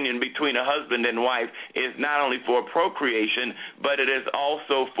sexual union between a husband and wife is not only for procreation, but it is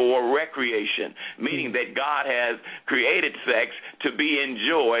also for recreation, meaning that God has created sex to be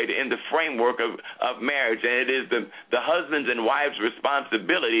enjoyed in the framework of marriage. And it is the husband's and wife's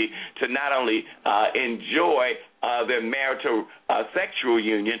responsibility to not only enjoy their marital sexual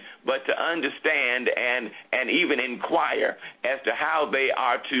union, but to understand and even inquire as to how they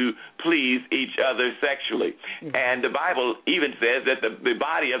are to please each other sexually. And the Bible even says that the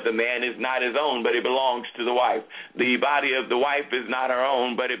body of the man is not his own, but it belongs to the wife. The body of the wife is not her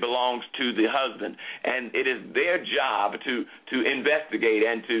own, but it belongs to the husband. And it is their job to investigate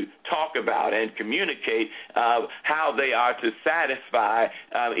and to talk about and communicate how they are to satisfy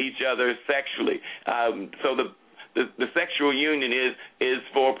each other sexually. So the sexual union is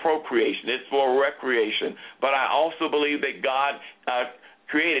for procreation. It's for recreation. But I also believe that God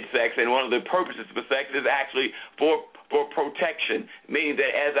created sex, and one of the purposes for sex is actually for protection, meaning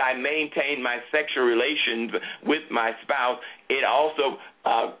that as I maintain my sexual relations with my spouse, it also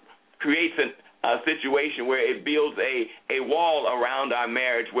creates a situation where it builds a wall around our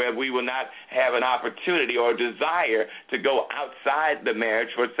marriage where we will not have an opportunity or desire to go outside the marriage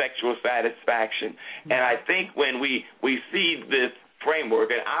for sexual satisfaction. And I think when we see this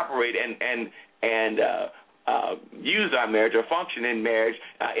framework and operate and use our marriage or function in marriage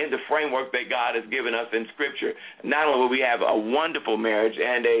in the framework that God has given us in Scripture, not only will we have a wonderful marriage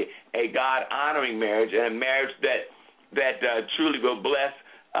and a God-honoring marriage and a marriage that truly will bless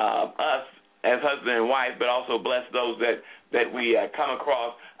us as husband and wife, but also bless those that we come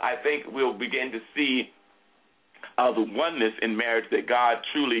across, I think we'll begin to see the oneness in marriage that God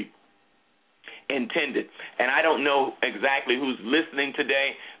truly intended. And I don't know exactly who's listening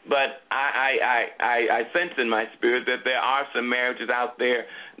today, but I sense in my spirit that there are some marriages out there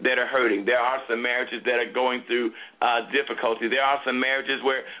that are hurting. There are some marriages that are going through difficulty. There are some marriages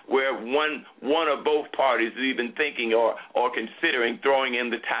where one or both parties is even thinking or considering throwing in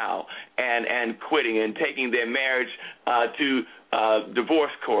the towel and quitting and taking their marriage to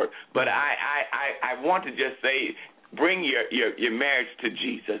divorce court. But I want to just say, bring your marriage to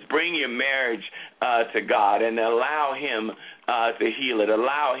Jesus. Bring your marriage to God and allow Him to heal it.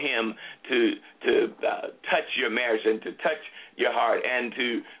 Allow Him to touch your marriage and to touch your heart and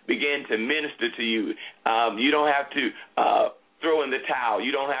to begin to minister to you. You don't have to throw in the towel.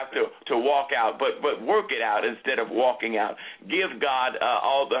 You don't have to walk out, but work it out instead of walking out. Give God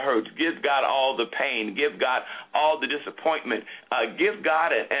all the hurts. Give God all the pain. Give God all the disappointment. Give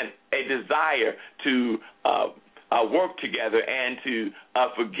God a desire to work together and to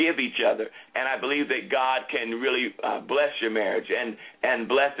forgive each other. And I believe that God can really bless your marriage and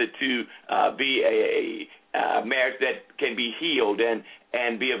bless it to be a marriage that can be healed and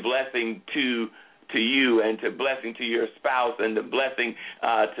be a blessing to you and to blessing to your spouse and the blessing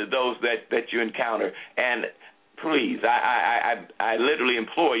to those that you encounter. And please, I literally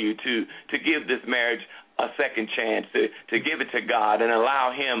implore you to give this marriage a second chance, to give it to God and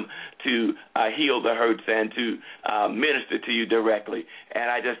allow Him to heal the hurts and to minister to you directly. And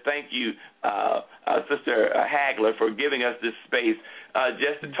I just thank you, Sister Hagler, for giving us this space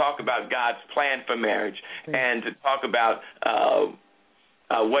just to talk about God's plan for marriage and to talk about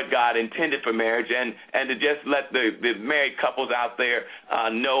what God intended for marriage and to just let the married couples out there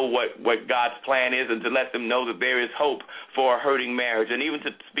know what God's plan is and to let them know that there is hope for a hurting marriage, and even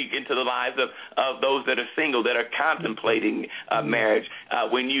to speak into the lives of those that are single, that are contemplating marriage.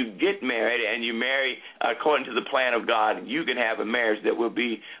 When you get married and you marry according to the plan of God, you can have a marriage that will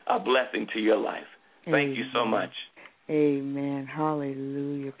be a blessing to your life. Thank you so much. Amen.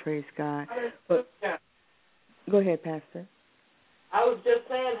 Hallelujah. Praise God. But, go ahead, Pastor. I was just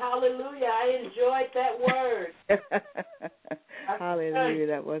saying, hallelujah. I enjoyed that word. Hallelujah.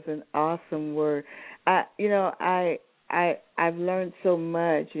 That was an awesome word. I've learned so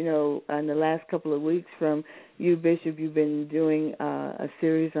much, in the last couple of weeks from you, Bishop. You've been doing a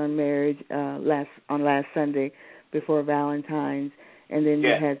series on marriage on last Sunday before Valentine's, and then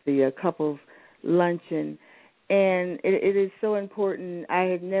you had the couples luncheon. And it is so important. I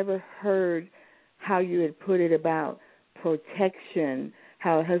had never heard how you had put it about protection,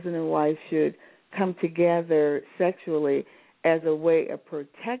 how a husband and wife should come together sexually as a way of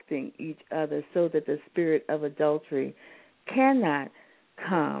protecting each other so that the spirit of adultery cannot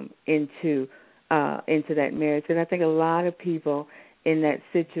come into that marriage. And I think a lot of people in that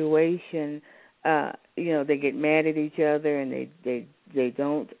situation, they get mad at each other and they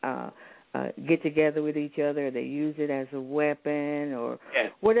don't get together with each other. They use it as a weapon or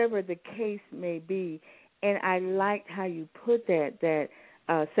whatever the case may be. And I liked how you put that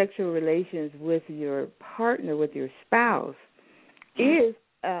sexual relations with your partner, with your spouse, is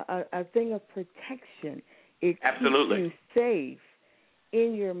a thing of protection. It Absolutely. keeps you safe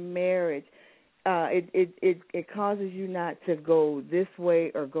in your marriage. It causes you not to go this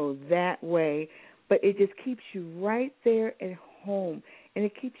way or go that way, but it just keeps you right there at home, and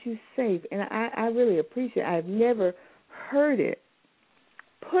it keeps you safe. And I really appreciate it. I've never heard it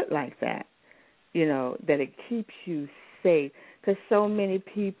put like that. That it keeps you safe, because so many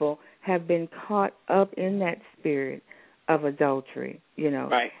people have been caught up in that spirit of adultery,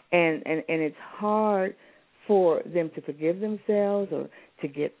 Right. And it's hard for them to forgive themselves or to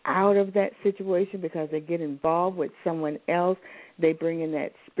get out of that situation because they get involved with someone else. They bring in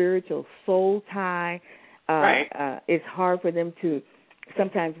that spiritual soul tie. Right. It's hard for them to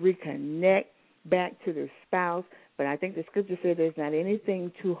sometimes reconnect back to their spouse. But I think the scripture says there's not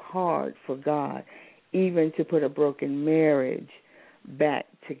anything too hard for God, even to put a broken marriage back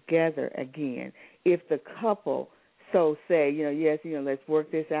together again. If the couple so say, yes, let's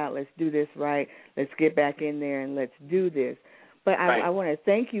work this out, let's do this right, let's get back in there and let's do this. But I want to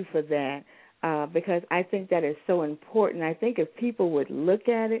thank you for that because I think that is so important. I think if people would look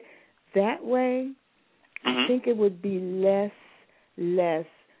at it that way, I think it would be less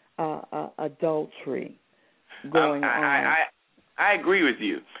adultery going on. I agree with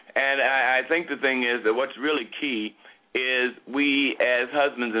you. And I think the thing is that what's really key is we as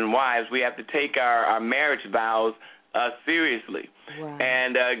husbands and wives, we have to take our marriage vows seriously. Right.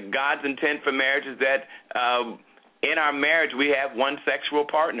 And God's intent for marriage is that in our marriage we have one sexual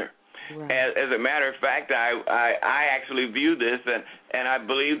partner. Right. As a matter of fact, I actually view this, and I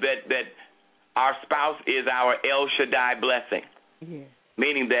believe that our spouse is our El Shaddai blessing. Yes.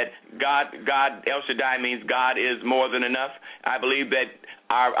 meaning that God El Shaddai means God is more than enough. I believe that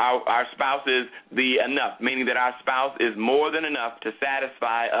our spouse is the enough, meaning that our spouse is more than enough to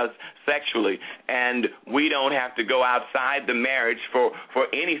satisfy us sexually, and we don't have to go outside the marriage for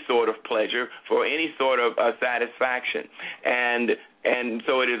any sort of pleasure, for any sort of satisfaction. And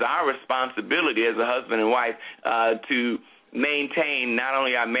so it is our responsibility as a husband and wife to maintain not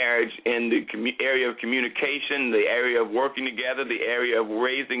only our marriage in the area of communication, the area of working together, the area of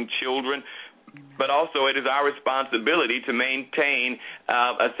raising children, but also it is our responsibility to maintain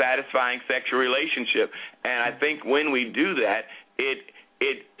a satisfying sexual relationship. And I think when we do that,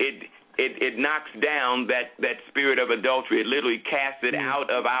 it knocks down that spirit of adultery. It literally casts it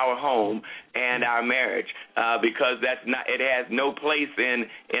out of our home and our marriage because it has no place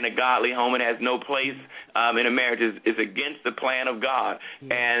in a godly home. It has no place in a marriage. It's against the plan of God.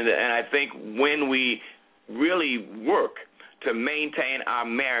 And I think when we really work to maintain our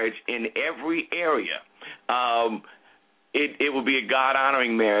marriage in every area, it will be a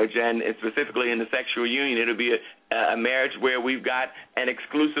God-honoring marriage, and specifically in the sexual union, it'll be a marriage where we've got an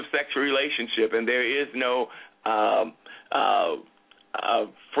exclusive sexual relationship, and there is no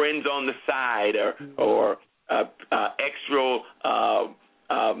friends on the side or extra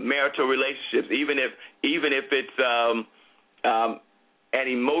marital relationships, even if it's and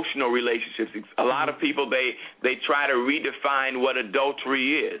emotional relationships. A lot of people, they try to redefine what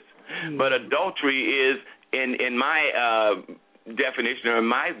adultery is. But adultery is, in my definition or in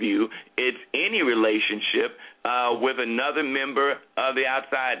my view, it's any relationship with another member of the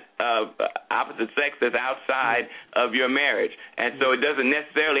opposite sex that's outside of your marriage. And so it doesn't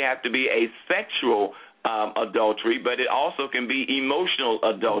necessarily have to be a sexual adultery, but it also can be emotional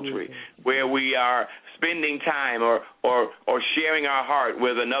adultery, where we are spending time or sharing our heart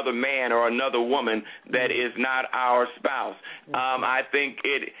with another man or another woman that is not our spouse. I think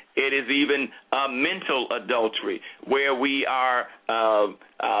it is even mental adultery, where we are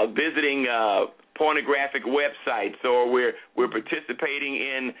visiting pornographic websites, or we're participating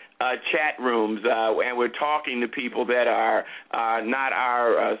in chat rooms, and we're talking to people that are not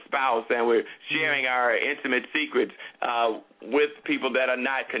our spouse, and we're sharing our intimate secrets with people that are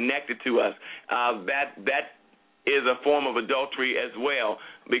not connected to us. That is a form of adultery as well,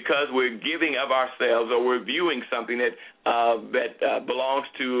 because we're giving of ourselves, or we're viewing something that belongs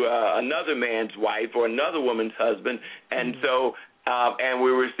to another man's wife or another woman's husband, and so and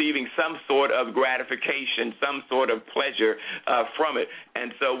we're receiving some sort of gratification, some sort of pleasure from it.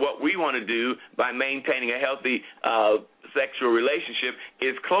 And so what we want to do by maintaining a healthy sexual relationship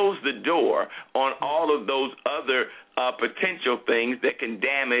is close the door on all of those other potential things that can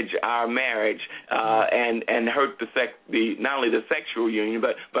damage our marriage and hurt not only the sexual union,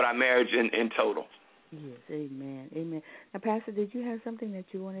 but our marriage in total. Yes, amen, amen. Now, Pastor, did you have something that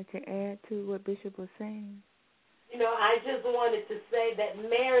you wanted to add to what Bishop was saying? I just wanted to say that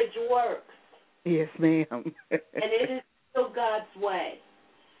marriage works. Yes, ma'am. And it is still God's way.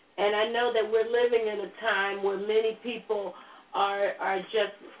 And I know that we're living in a time where many people are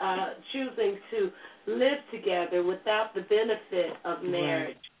just choosing to live together without the benefit of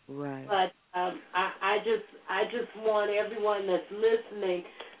marriage. Right. But I just want everyone that's listening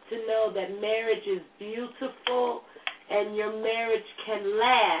to know that marriage is beautiful, and your marriage can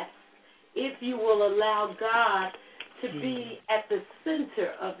last if you will allow God to be at the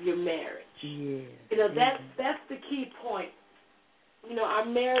center of your marriage. That's the key point. Our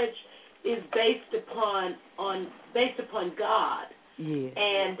marriage is based upon God,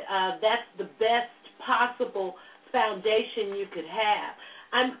 and that's the best possible foundation you could have.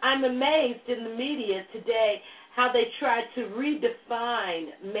 I'm amazed in the media today how they try to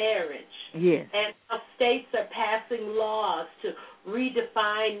redefine marriage, and how states are passing laws to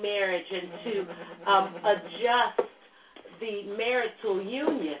redefine marriage and to adjust the marital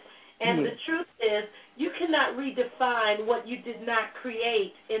union. And the truth is, you cannot redefine what you did not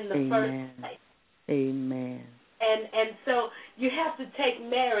create in the first place. Amen. And so you have to take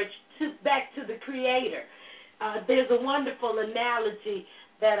marriage back to the Creator. There's a wonderful analogy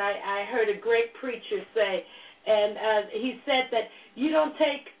that I heard a great preacher say, and he said that you don't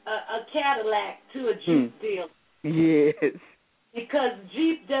take a Cadillac to a Jeep dealer. Yes. Because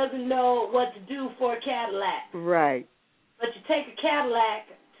Jeep doesn't know what to do for a Cadillac. Right. But you take a Cadillac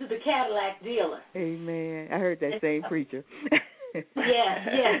to the Cadillac dealer. Amen. I heard that same preacher.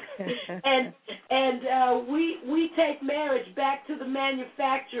 Yes. And we take marriage back to the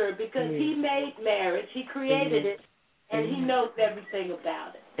manufacturer because he made marriage, he created it, and he knows everything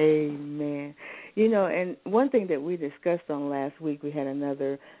about it. Amen. And one thing that we discussed on last week, we had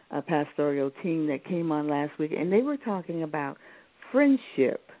another pastoral team that came on last week, and they were talking about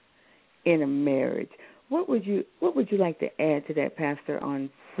friendship in a marriage. What would you like to add to that, Pastor, on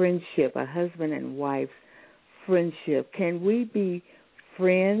friendship, a husband and wife's friendship? Can we be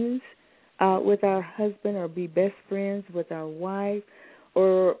friends with our husband or be best friends with our wife?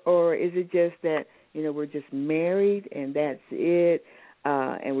 Or is it just that, we're just married and that's it,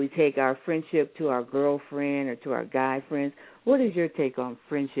 and we take our friendship to our girlfriend or to our guy friends? What is your take on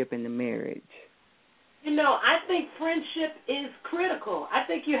friendship in the marriage? I think friendship is critical. I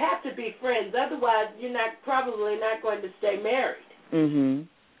think you have to be friends. Otherwise, you're probably not going to stay married. Mm-hmm.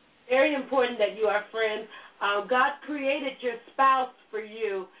 Very important that you are friends. God created your spouse for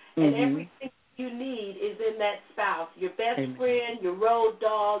you, and everything you need is in that spouse. Your best friend, your road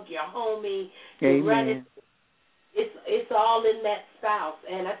dog, your homie, your relative. It's all in that spouse.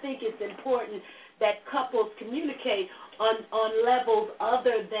 And I think it's important that couples communicate on levels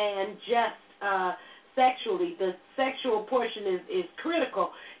other than just sexually. The sexual portion is critical,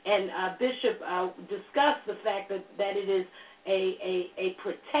 and Bishop discussed the fact that it is a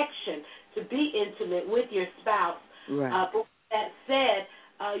protection to be intimate with your spouse. Right. But with that said,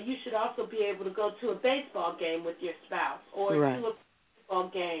 you should also be able to go to a baseball game with your spouse, or to a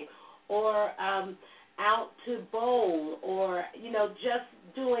baseball game, or out to bowl, or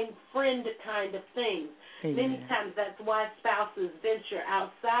just doing friend kind of things. Many times that's why spouses venture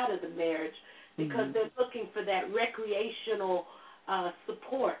outside of the marriage, because they're looking for that recreational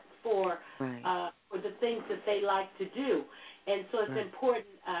support for the things that they like to do. And so it's important,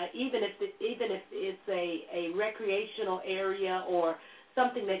 even if it's a recreational area or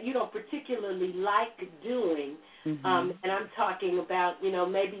something that you don't particularly like doing, and I'm talking about,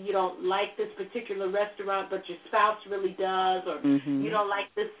 maybe you don't like this particular restaurant, but your spouse really does, or you don't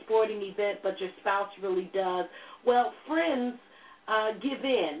like this sporting event, but your spouse really does. Well, friends give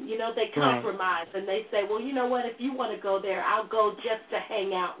in. They compromise, and they say, well, you know what, if you want to go there, I'll go just to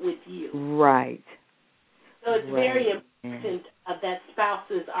hang out with you. Right. So it's very important that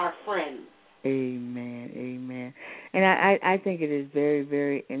spouses are friends. Amen. And I think it is very,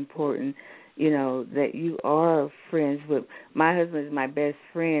 very important, that you are friends with. My husband is my best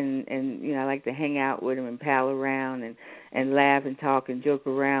friend, and, I like to hang out with him and pal around and laugh and talk and joke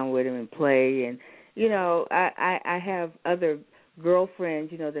around with him and play. And, I have other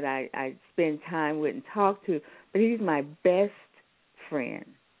girlfriends, that I spend time with and talk to, but he's my best friend,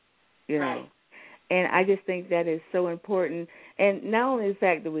 Right. And I just think that is so important. And not only the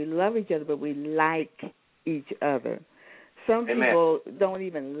fact that we love each other, but we like each other. Some people don't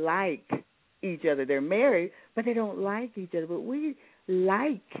even like each other. They're married, but they don't like each other. But we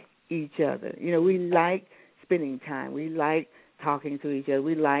like each other. We like spending time. We like talking to each other.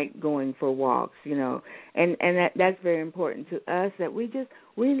 We like going for walks, And that's very important to us, that we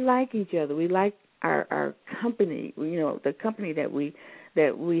like each other. We like our company, the company that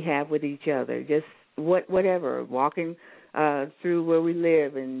we have with each other. Just whatever, walking through where we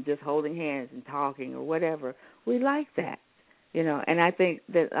live and just holding hands and talking or whatever. We like that, and I think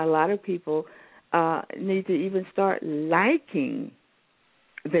that a lot of people need to even start liking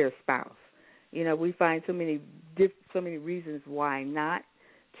their spouse. We find so many reasons why not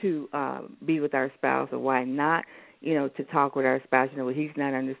to be with our spouse, or why not, to talk with our spouse. He's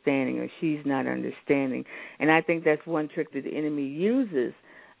not understanding or she's not understanding. And I think that's one trick that the enemy uses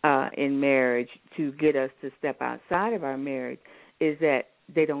in marriage to get us to step outside of our marriage, is that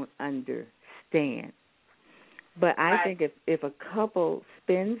they don't understand. But I think if a couple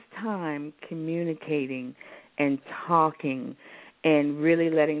spends time communicating and talking and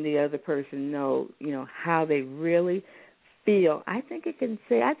really letting the other person know, how they really feel, I think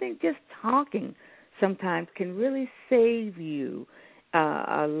just talking sometimes can really save you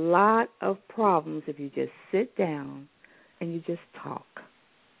a lot of problems if you just sit down and you just talk.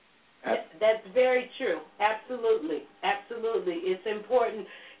 That's very true. Absolutely. It's important.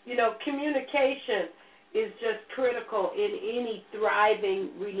 Communication is just critical in any thriving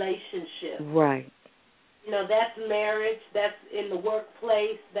relationship. Right. That's marriage. That's in the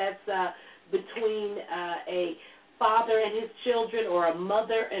workplace. That's between a father and his children, or a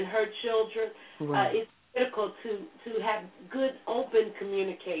mother and her children. Right. It's critical to have good, open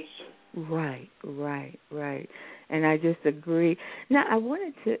communication. Right. And I just agree. Now, I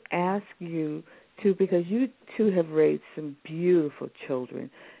wanted to ask you, too, because you two have raised some beautiful children.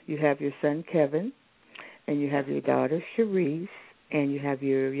 You have your son, Kevin, and you have your daughter, Sharice, and you have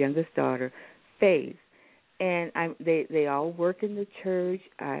your youngest daughter, Faith. And they all work in the church.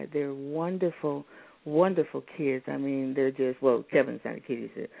 They're wonderful, wonderful kids. I mean, they're just, Kevin's not a kid,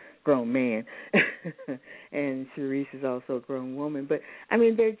 he's a grown man. And Sharice is also a grown woman. But, I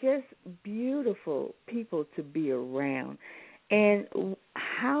mean, they're just beautiful people to be around. And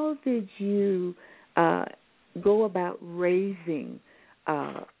how did you go about raising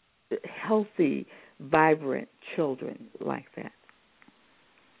healthy, vibrant children like that?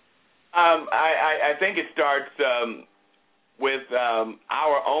 I think it starts with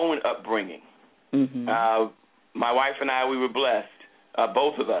our own upbringing. Mm-hmm. My wife and I, we were blessed,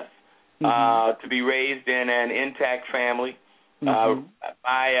 both of us, to be raised in an intact family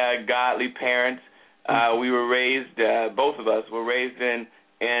by godly parents. We were raised, both of us were raised in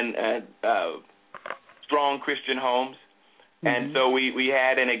strong Christian homes. And so we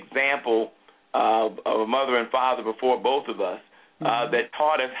had an example of a mother and father before both of us that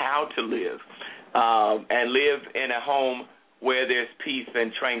taught us how to live and live in a home where there's peace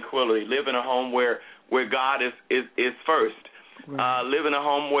and tranquility. Live in a home where God is first. Live in a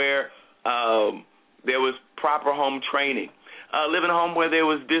home where there was proper home training. Live in a home where there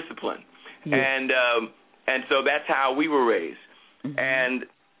was discipline. And so that's how we were raised. And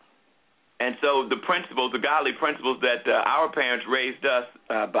so the principles, the godly principles that our parents raised us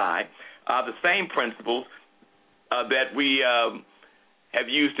by are the same principles that we have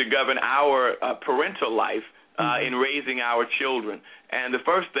used to govern our parental life in raising our children. And the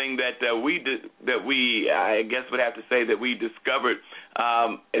first thing that we I guess would have to say that we discovered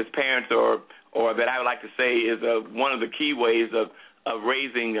as parents, or that I would like to say is one of the key ways of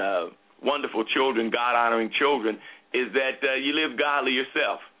raising wonderful children, God-honoring children, is that you live godly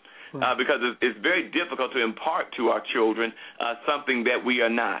yourself. Because it's very difficult to impart to our children something that we are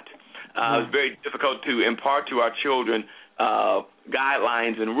not. It's very difficult to impart to our children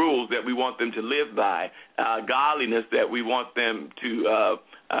guidelines and rules that we want them to live by, godliness that we want them to,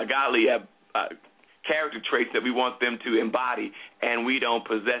 godly character traits that we want them to embody, and we don't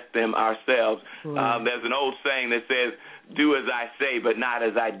possess them ourselves. There's an old saying that says, do as I say, but not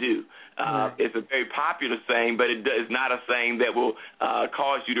as I do. It's a very popular saying, but it is not a saying that will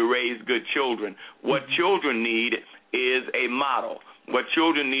cause you to raise good children. What children need is a model. What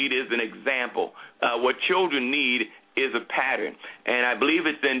children need is an example. What children need is a pattern. And I believe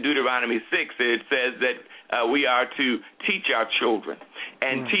it's in Deuteronomy 6 that it says that we are to teach our children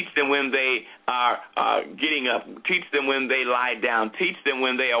and teach them when they are getting up, teach them when they lie down, teach them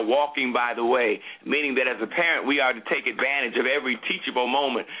when they are walking by the way, meaning that as a parent we are to take advantage of every teachable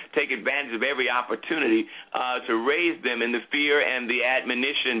moment, take advantage of every opportunity to raise them in the fear and the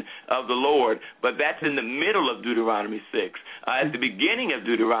admonition of the Lord. But that's in the middle of Deuteronomy 6. At the beginning of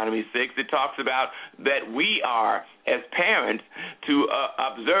Deuteronomy 6, it talks about that we are, as parents, to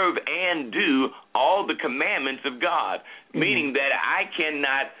observe and do all the commandments of God, meaning that I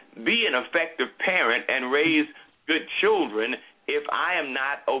cannot be an effective parent and raise good children if I am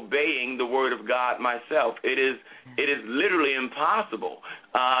not obeying the Word of God myself. It is literally impossible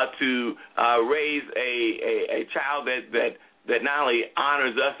to raise a child that not only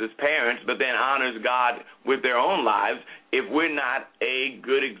honors us as parents, but then honors God with their own lives if we're not a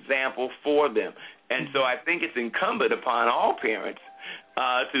good example for them. And so I think it's incumbent upon all parents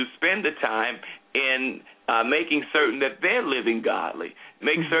to spend the time in making certain that they're living godly,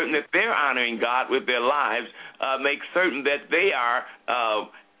 make certain that they're honoring God with their lives, make certain that they are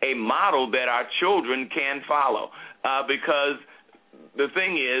a model that our children can follow. Because the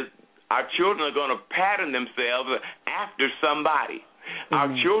thing is, our children are going to pattern themselves after somebody. Our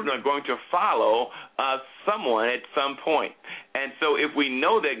children are going to follow someone at some point. And so if we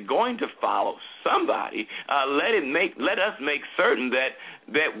know they're going to follow somebody, let us make certain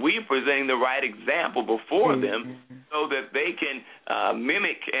that we're presenting the right example before them so that they can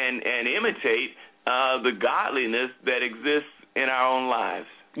mimic and imitate the godliness that exists in our own lives.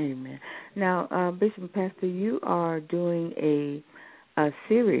 Amen. Now, Bishop and Pastor, you are doing a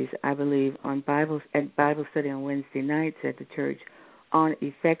series, I believe, on Bible study on Wednesday nights at the church on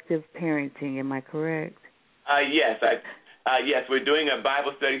effective parenting. Am I correct? Yes. Yes, we're doing a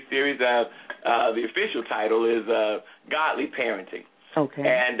Bible study series. The official title is Godly Parenting. Okay.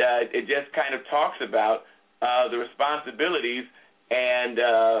 And it just kind of talks about the responsibilities and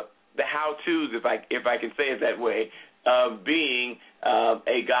the how-tos, if I can say it that way, of being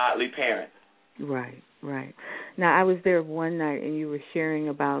a godly parent. Right. Now, I was there one night, and you were sharing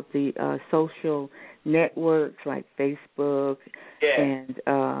about the social networks like Facebook and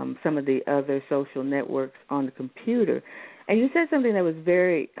some of the other social networks on the computer. And you said something that was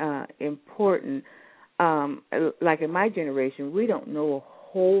very important. Like in my generation, we don't know a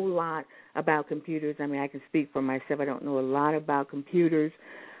whole lot about computers. I mean, I can speak for myself. I don't know a lot about computers.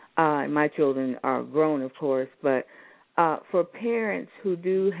 My children are grown, of course, but for parents who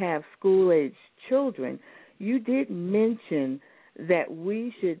do have school-age children, you did mention that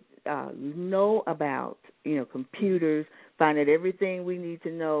we should know about, computers find out everything we need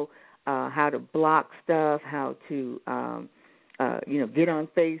to know, how to block stuff, how to, get on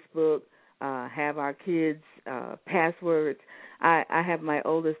Facebook, have our kids' passwords. I have my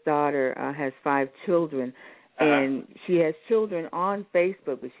oldest daughter has 5 children, and she has children on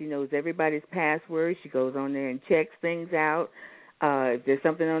Facebook, but she knows everybody's passwords. She goes on there and checks things out. If there's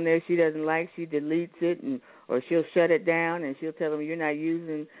something on there she doesn't like, she deletes it, or she'll shut it down, and she'll tell them you're not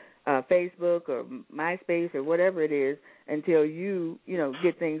using Facebook or MySpace or whatever it is until you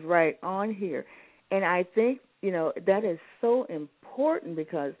get things right on here. And I think, that is so important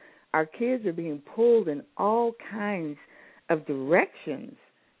because our kids are being pulled in all kinds of directions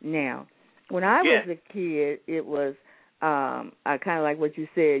now. When I was a kid, it was kind of like what you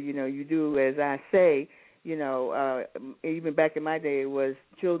said, you do as I say, even back in my day, it was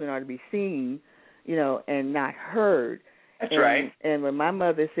children are to be seen, and not heard. That's right. And when my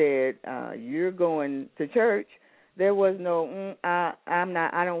mother said, you're going to church, there was no, I'm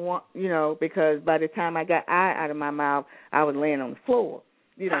not, I don't want, because by the time I got I out of my mouth, I was laying on the floor,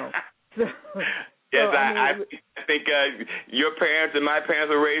 So, yes, I think your parents and my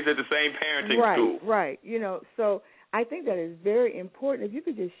parents were raised at the same parenting school. Right. So I think that is very important. If you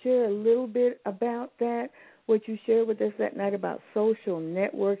could just share a little bit about that, what you shared with us that night about social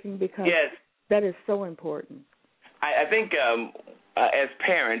networking, because that is so important. I think as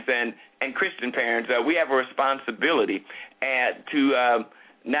parents and Christian parents, we have a responsibility to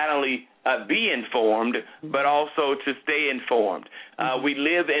not only be informed, but also to stay informed. We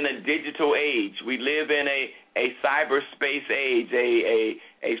live in a digital age. We live in a cyberspace age, a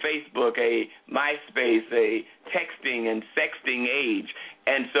Facebook, a MySpace, a texting and sexting age.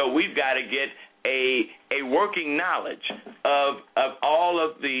 And so we've got to get a working knowledge of all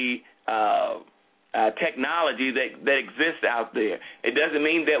of the technology that exists out there. It doesn't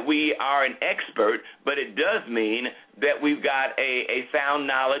mean that we are an expert, but it does mean that we've got a sound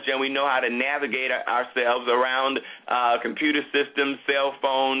knowledge and we know how to navigate ourselves around computer systems, cell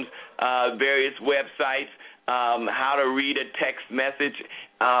phones, various websites, how to read a text message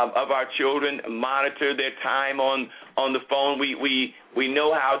of our children, monitor their time on the phone. We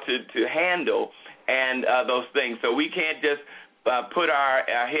know how to handle and those things. So we can't just put our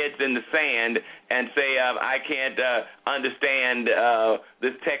heads in the sand and say, I can't understand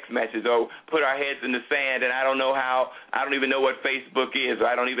this text message, or put our heads in the sand and I don't even know what Facebook is, or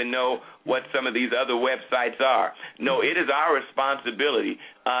I don't even know what some of these other websites are. No, it is our responsibility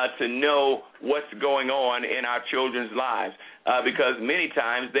to know what's going on in our children's lives, because many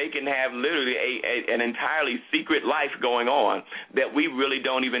times they can have literally an entirely secret life going on that we really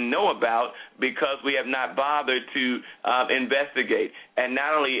don't even know about because we have not bothered to investigate. And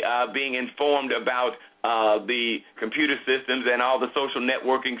not only being informed about the computer systems and all the social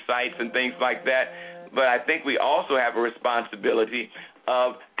networking sites and things like that, but I think we also have a responsibility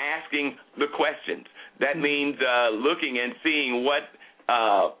of asking the questions. That means looking and seeing what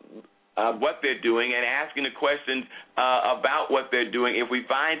they're doing and asking the questions about what they're doing. If we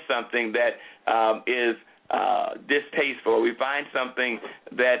find something that is distasteful, or we find something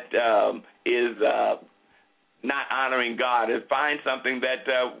that is not honoring God, or find something that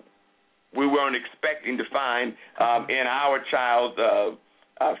we weren't expecting to find in our child's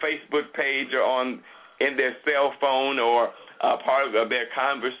Facebook page or in their cell phone, or part of their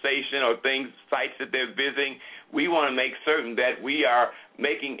conversation, or sites that they're visiting, we want to make certain that we are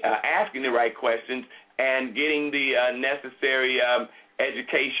asking the right questions and getting the necessary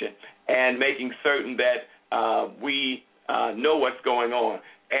education, and making certain that we know what's going on.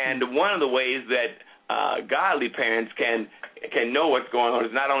 And one of the ways that godly parents can know what's going on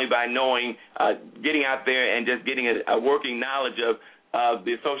is not only by knowing, getting out there and just getting a working knowledge of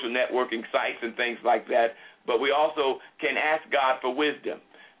the social networking sites and things like that, but we also can ask God for wisdom,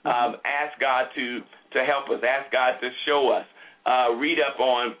 ask God to help us, ask God to show us, read up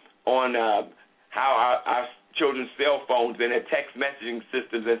on how our children's cell phones and their text messaging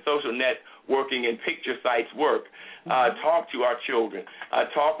systems and social networking and picture sites work. Talk to our children.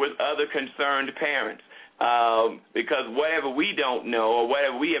 Talk with other concerned parents. Because whatever we don't know or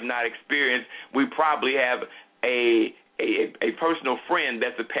whatever we have not experienced, we probably have a personal friend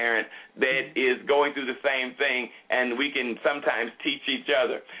that's a parent that is going through the same thing, and we can sometimes teach each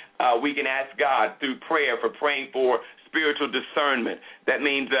other. We can ask God through prayer for praying for spiritual discernment. That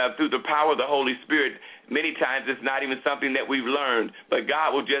means through the power of the Holy Spirit, many times it's not even something that we've learned, but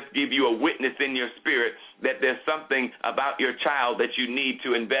God will just give you a witness in your spirit that there's something about your child that you need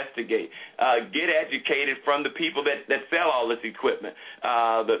to investigate. Get educated from the people that sell all this equipment,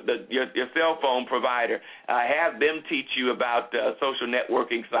 your cell phone provider. Have them teach you about social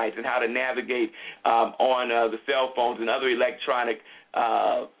networking sites and how to navigate on the cell phones and other electronic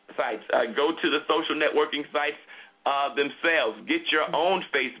sites. Go to the social networking sites themselves. Get your own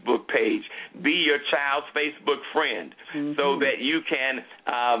Facebook page. Be your child's Facebook friend, so that you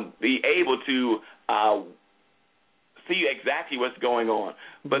can be able to see exactly what's going on.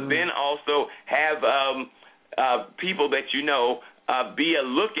 But then also have people that you know be a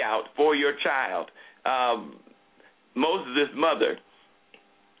lookout for your child. Moses' mother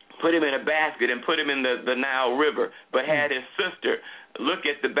put him in a basket and put him in the Nile River, but had his sister look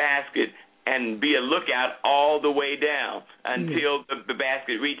at the basket and be a lookout all the way down until the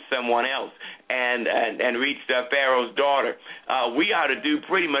basket reached someone else and reached Pharaoh's daughter. We ought to do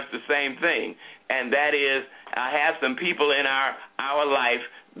pretty much the same thing, and that is have some people in our life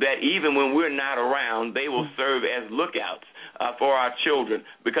that even when we're not around, they will serve as lookouts for our children,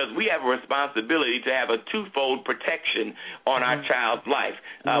 because we have a responsibility to have a twofold protection on our child's life.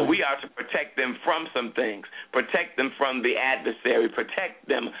 We are to protect them from some things, protect them from the adversary, protect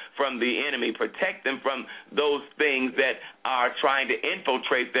them from the enemy, protect them from those things that are trying to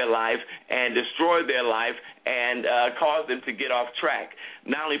infiltrate their life and destroy their life and cause them to get off track.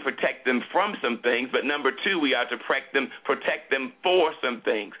 Not only protect them from some things, but number two, we are to protect them for some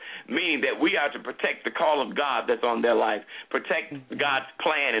things, meaning that we are to protect the call of God that's on their life, protect God's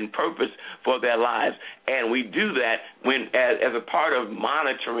plan and purpose for their lives. And we do that when, as a part of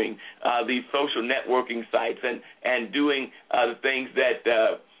monitoring these social networking sites and doing the things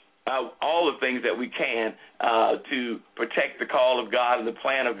that all the things that we can to protect the call of God and the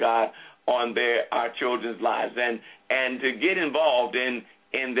plan of God on our children's lives, and to get involved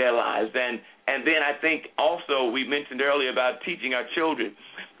in their lives. And then I think also we mentioned earlier about teaching our children.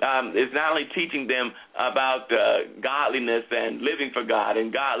 It's not only teaching them about godliness and living for God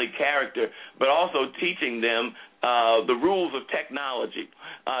and godly character, but also teaching them the rules of technology,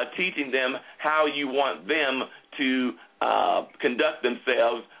 teaching them how you want them to conduct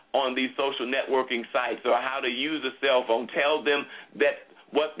themselves on these social networking sites, or how to use a cell phone. Tell them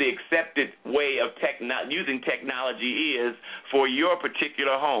what the accepted way of using technology is for your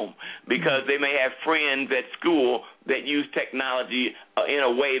particular home, because they may have friends at school that use technology in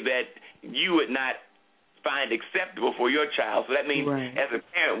a way that you would not find acceptable for your child. So that means as a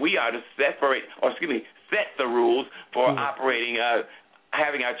parent, we are to set the rules for operating,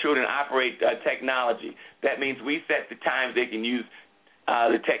 having our children operate technology. That means we set the times they can use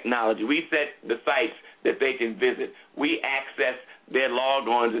the technology. We set the sites that they can visit. We access their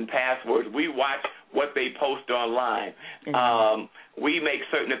logons and passwords. We watch what they post online. We make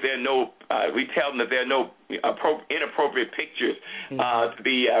certain that we tell them that there are no inappropriate pictures to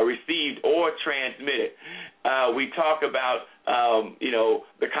be received or transmitted. We talk about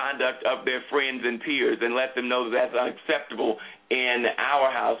the conduct of their friends and peers and let them know that that's unacceptable in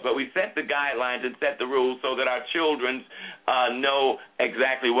our house. But we set the guidelines and set the rules so that our children know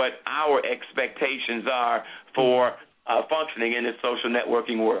exactly what our expectations are for functioning in this social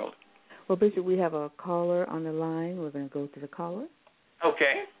networking world. Well, Bishop, we have a caller on the line. We're going to go to the caller.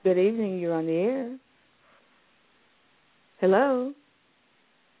 Okay. Good evening. You're on the air. Hello?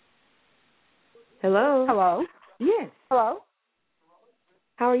 Hello? Hello? Yes. Hello?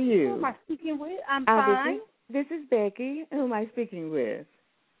 How are you? Who am I speaking with? I'm fine. This is Becky. Who am I speaking with?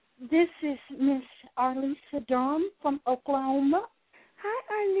 This is Miss Arlisa Durham from Oklahoma.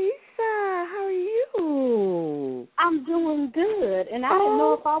 Hi, Arlisa. How are you? I'm doing good, and I didn't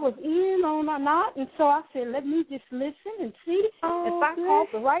know if I was in on or not, and so I said, let me just listen and see if I called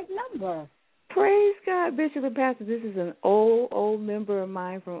the right number. Praise God, Bishop and Pastor. This is an old member of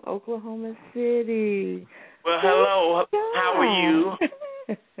mine from Oklahoma City. Well, hello. How are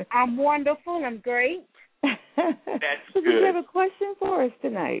you? I'm wonderful. I'm great. That's good. Do you have a question for us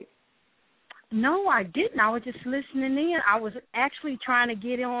tonight? No, I didn't. I was just listening in. I was actually trying to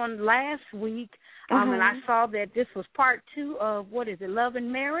get on last week, and I saw that this was part 2 of, what is it, Love and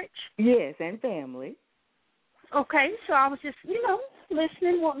Marriage? Yes, and family. Okay, so I was just,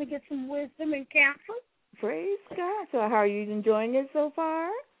 listening, wanting to get some wisdom and counsel. Praise God. So how are you enjoying it so far?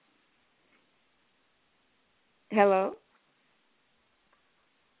 Hello?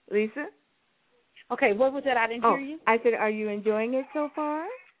 Lisa? Okay, what was that? I didn't hear you. I said, are you enjoying it so far?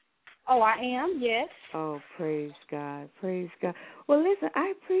 Oh, I am, yes. Oh, praise God, praise God. Well, listen,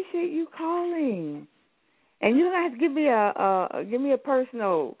 I appreciate you calling. And you don't have to give me a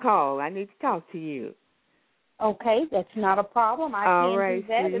personal call. I need to talk to you. Okay, that's not a problem. I All can right, do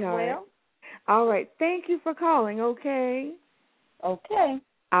that sweetheart. as well. All right. Thank you for calling, okay? Okay.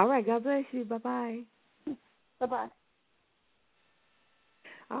 All right. God bless you. Bye-bye. Bye-bye.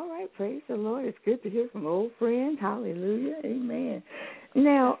 All right. Praise the Lord. It's good to hear from old friends. Hallelujah. Amen.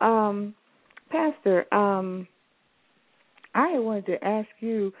 Now, Pastor, I wanted to ask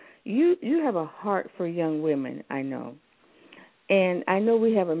you, you have a heart for young women, I know. And I know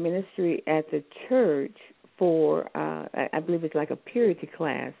we have a ministry at the church for, I believe it's like a purity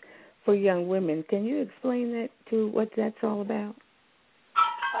class for young women. Can you explain that to what that's all about?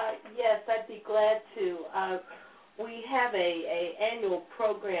 Yes, I'd be glad to. We have a annual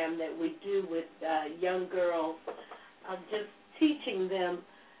program that we do with young girls, just teaching them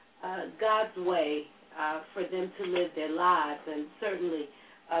God's way for them to live their lives. And certainly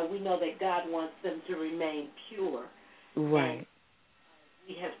we know that God wants them to remain pure. Right. And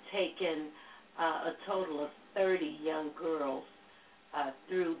we have taken a total of 30 young girls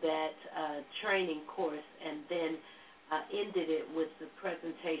through that training course, and then ended it with the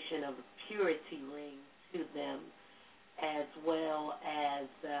presentation of a purity ring to them, as well as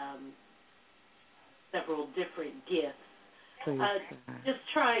several different gifts. Just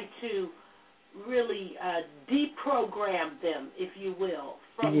trying to really deprogram them, if you will,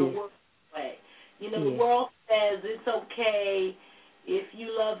 from the world way. You know, the world says it's okay if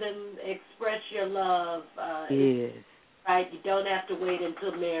you love him, express your love. Right? You don't have to wait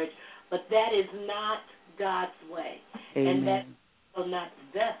until marriage. But that is not God's way. Amen. And that's also not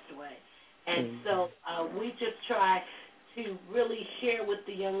the best way. And so we just try to really share with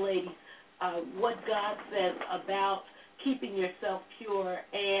the young ladies what God says about keeping yourself pure,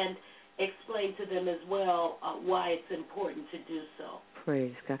 and explain to them as well why it's important to do so.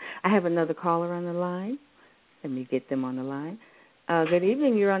 Praise God. I have another caller on the line. Let me get them on the line. Good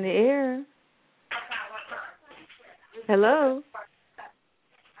evening. You're on the air. Hello.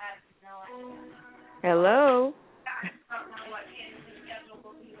 Hello.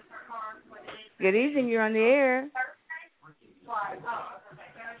 Good evening. You're on the air.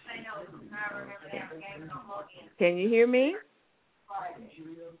 Can you hear me?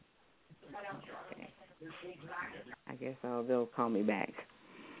 I guess they'll call me back.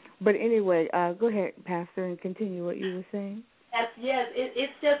 But anyway, go ahead, Pastor, and continue what you were saying. Yes,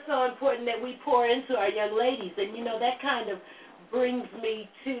 it's just so important that we pour into our young ladies. And, you know, that kind of brings me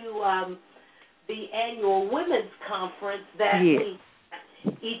to the annual women's conference that we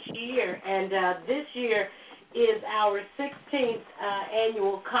each year. And this year is our 16th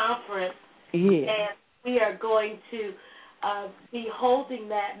annual conference. And we are going to be holding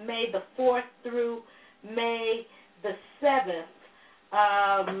that May the 4th through May the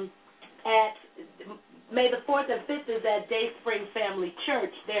 7th at May the 4th and 5th is at Dayspring Family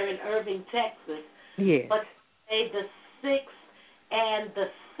Church there in Irving, Texas. But May the 6th and the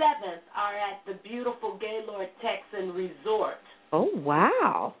 7th are at the beautiful Gaylord Texan Resort. Oh,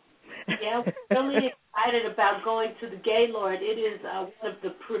 wow. Yeah, we're really excited about going to the Gaylord. It is one of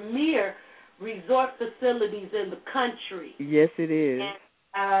the premier resort facilities in the country. Yes, it is.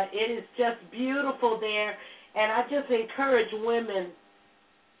 And it is just beautiful there. And I just encourage women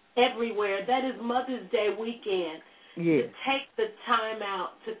everywhere. That is Mother's Day weekend. To take the time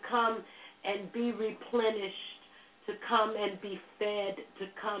out to come and be replenished, to come and be fed, to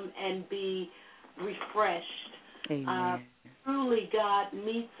come and be refreshed. Amen. Truly, God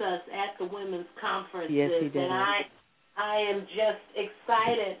meets us at the women's conferences. Yes, He does. And I am just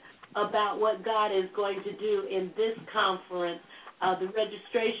excited about what God is going to do in this conference. The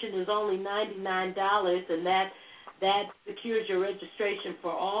registration is only $99, and that secures your registration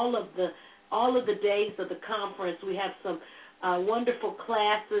for all of the days of the conference. We have some wonderful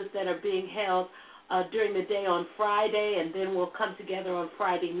classes that are being held during the day on Friday, and then we'll come together on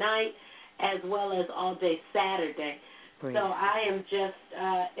Friday night, as well as all day Saturday. Great. So I am just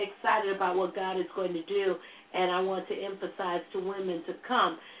excited about what God is going to do, and I want to emphasize to women to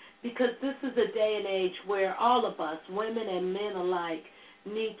come, because this is a day and age where all of us, women and men alike,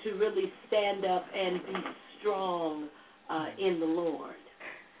 need to really stand up and be strong in the Lord.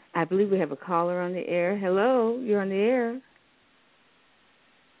 I believe we have a caller on the air. Hello, you're on the air.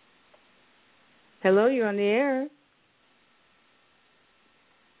 Hello, you're on the air.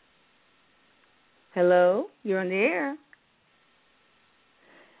 Hello, you're on the air.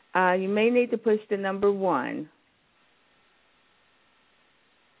 You may need to push the number 1.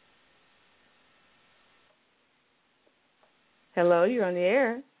 Hello, you're on the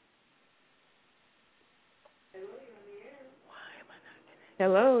air.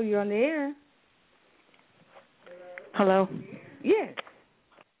 Hello, you're on the air. Hello? Yes.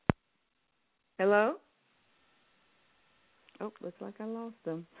 Hello? Oh, looks like I lost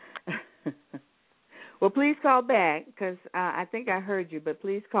them. Well, please call back because I think I heard you, but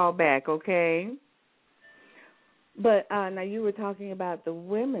please call back, okay? But now you were talking about the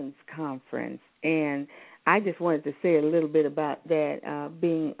women's conference, and I just wanted to say a little bit about that,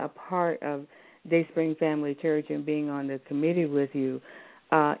 being a part of Dayspring Family Church and being on the committee with you.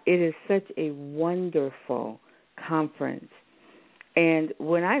 It is such a wonderful conference. And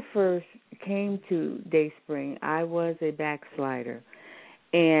when I first came to Dayspring, I was a backslider.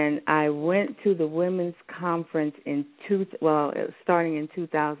 And I went to the women's conference starting in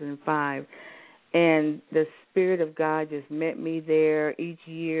 2005. And the Spirit of God just met me there each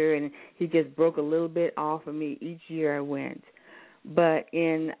year, and He just broke a little bit off of me each year I went. But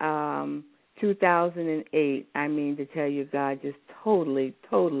in 2008, I mean to tell you, God just totally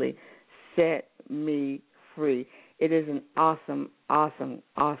set me free. It is an awesome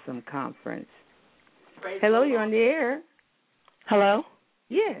conference. Hello, you're on the air. Hello?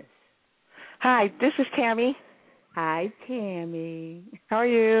 Yes. Hi, this is Tammy. Hi, Tammy. How are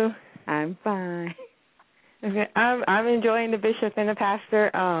you? I'm fine. Okay, I'm enjoying the bishop and the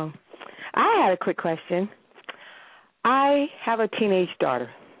pastor. I had a quick question. I have a teenage daughter.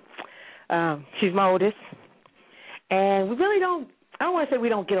 She's my oldest, and we really don't. I don't want to say we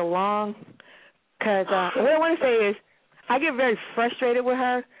don't get along, because what I want to say is I get very frustrated with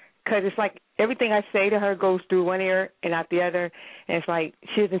her because it's like everything I say to her goes through one ear and out the other, and it's like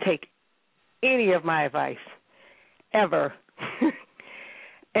she doesn't take any of my advice ever.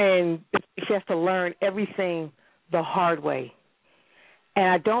 And she has to learn everything the hard way. And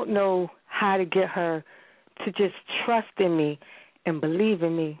I don't know how to get her to just trust in me and believe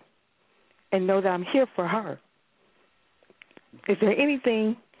in me and know that I'm here for her. Is there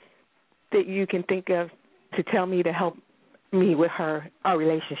anything that you can think of to tell me to help me with our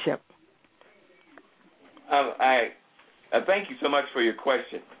relationship? I thank you so much for your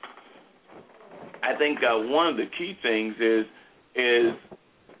question. I think one of the key things is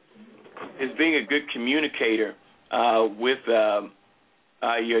being a good communicator with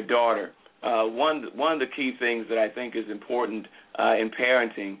your daughter. One of the key things that I think is important in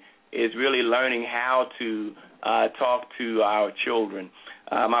parenting is really learning how to talk to our children.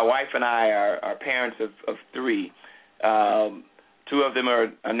 My wife and I are parents of three. Two of them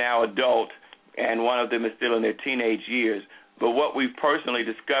are now adult, and one of them is still in their teenage years. But what we've personally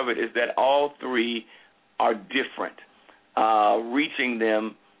discovered is that all three are different. Reaching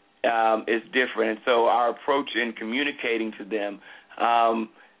them is different, and so our approach in communicating to them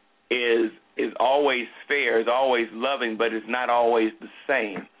is always fair, is always loving, but it's not always the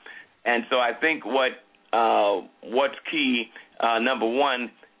same. And so I think what's key, number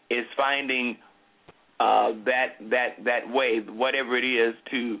one, is finding that way, whatever it is,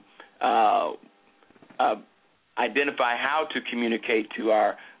 to identify how to communicate to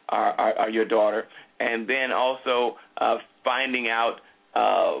your daughter, and then also finding out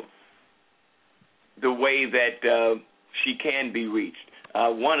the way that she can be reached.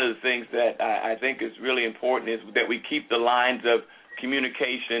 One of the things that I think is really important is that we keep the lines of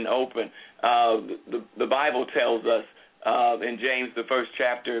communication open. The Bible tells us in James, the first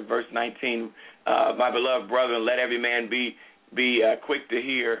chapter, verse 19, my beloved brethren, let every man be quick to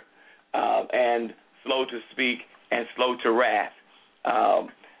hear and slow to speak and slow to wrath.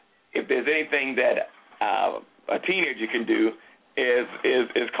 If there's anything that a teenager can do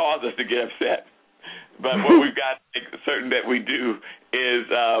is cause us to get upset. But what we've got to make certain that we do is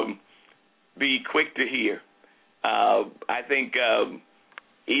be quick to hear. I think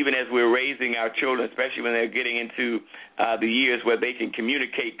even as we're raising our children, especially when they're getting into the years where they can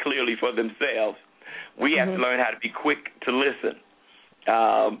communicate clearly for themselves, we have to learn how to be quick to listen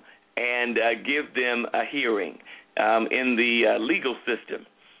and give them a hearing. In the legal system,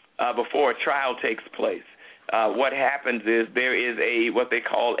 before a trial takes place, what happens is there is what they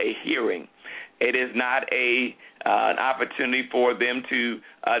call a hearing. It is not an opportunity for them to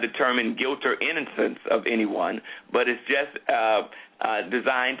determine guilt or innocence of anyone, but it's just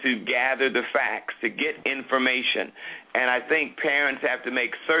designed to gather the facts, to get information. And I think parents have to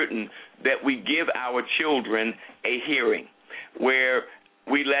make certain that we give our children a hearing where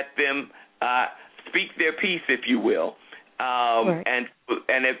we let them speak their piece, if you will, right.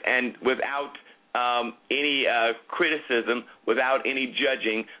 and without any criticism, without any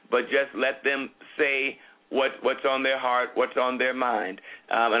judging, but just let them say what's on their heart, what's on their mind.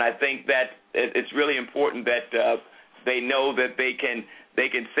 And I think that it's really important that they know that they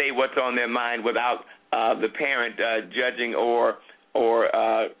can say what's on their mind without the parent judging or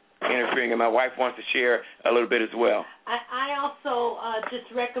interfering. And my wife wants to share a little bit as well. I also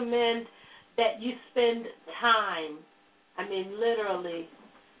just recommend that you spend time I mean, literally,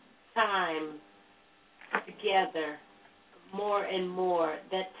 time together more and more.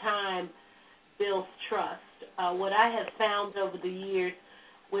 That time builds trust. What I have found over the years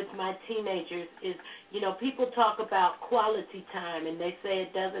with my teenagers is, people talk about quality time, and they say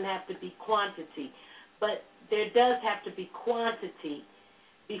it doesn't have to be quantity. But there does have to be quantity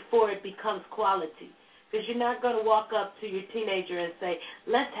before it becomes quality. Because you're not going to walk up to your teenager and say,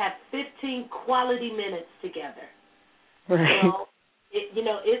 let's have 15 quality minutes together. Right.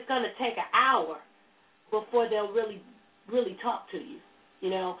 It's going to take an hour before they'll really, really talk to you,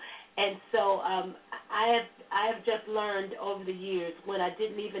 And so I have just learned over the years, when I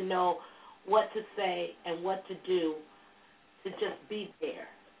didn't even know what to say and what to do, to just be there,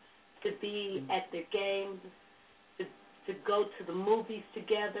 to be at their games, to go to the movies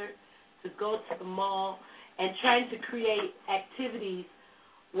together, to go to the mall, and trying to create activities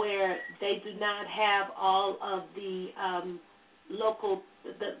where they do not have all of the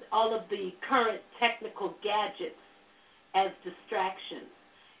all of the current technical gadgets as distractions,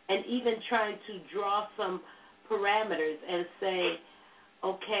 and even trying to draw some parameters and say,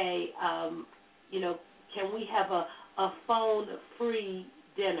 okay, can we have a phone-free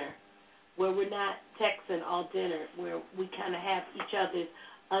dinner where we're not texting all dinner, where we kind of have each other's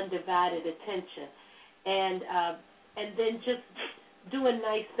undivided attention, and then just doing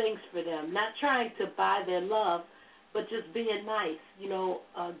nice things for them, not trying to buy their love, but just being nice,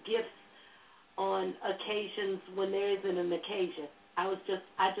 gifts on occasions when there isn't an occasion. I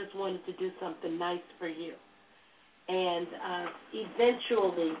just wanted to do something nice for you. And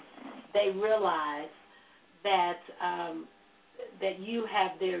eventually they realize that that you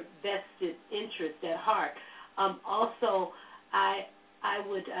have their vested interest at heart. Also, I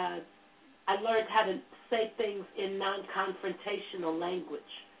learned how to say things in non-confrontational language.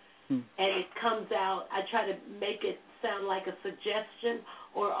 And it comes out, I try to make it sound like a suggestion,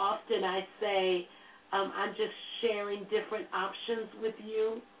 or often I say, I'm just sharing different options with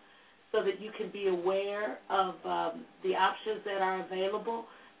you so that you can be aware of the options that are available,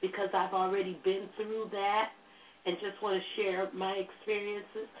 because I've already been through that and just want to share my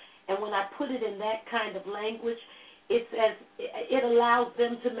experiences. And when I put it in that kind of language, it allows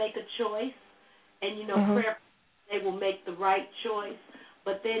them to make a choice, and, prayerfully they will make the right choice,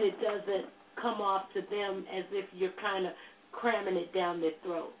 but then it doesn't come off to them as if you're kind of cramming it down their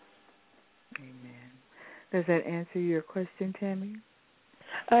throats. Amen. Does that answer your question, Tammy?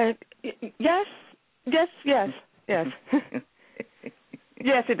 Yes.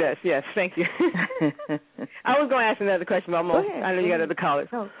 Yes, it does. Yes, thank you. I was going to ask another question, but I know you got other callers.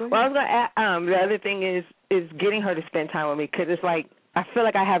 Oh, go ahead. Well, I was going to ask, the other thing is getting her to spend time with me, because it's like I feel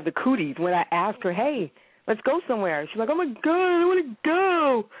like I have the cooties when I ask her, hey, let's go somewhere. She's like, oh, my God, I want to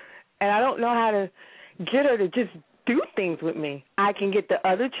go. And I don't know how to get her to just do things with me. I can get the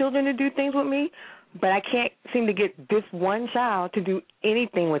other children to do things with me, but I can't seem to get this one child to do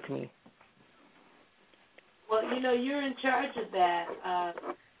anything with me. Well, you're in charge of that.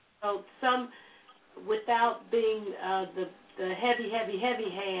 So some, without being the heavy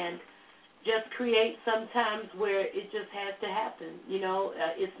hand, just create sometimes where it just has to happen.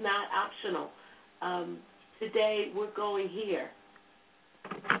 It's not optional. Today we're going here.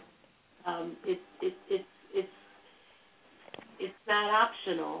 It's not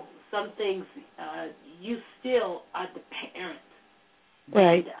optional. Some things you still are the parent.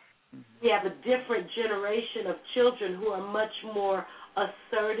 Right. And, we have a different generation of children who are much more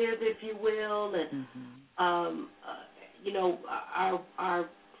assertive, if you will, and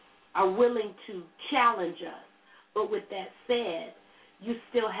are willing to challenge us. But with that said, you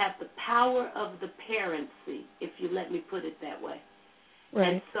still have the power of the parency, if you let me put it that way. Right.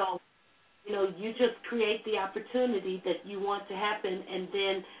 And so, you just create the opportunity that you want to happen, and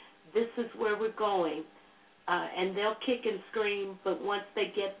then this is where we're going. And they'll kick and scream, but once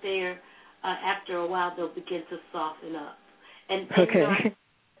they get there, after a while, they'll begin to soften up. And okay.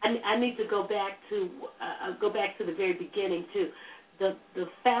 I need to go back to the very beginning too. The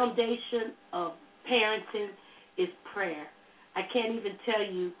foundation of parenting is prayer. I can't even tell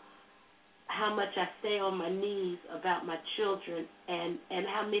you how much I stay on my knees about my children, and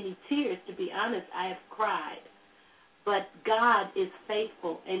how many tears, to be honest, I have cried. But God is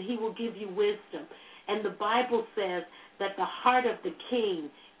faithful, and He will give you wisdom. And the Bible says that the heart of the king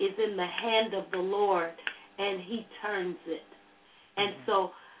is in the hand of the Lord, and He turns it. And so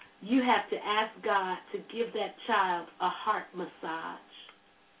you have to ask God to give that child a heart massage.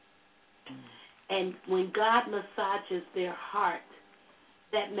 And when God massages their heart,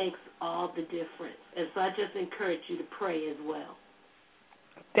 that makes all the difference. And so I just encourage you to pray as well.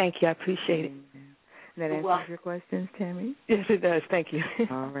 Thank you. I appreciate it. That answers your questions, Tammy? Yes, it does. Thank you.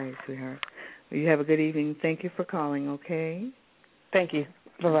 All right, sweetheart. Well, you have a good evening. Thank you for calling, okay? Thank you.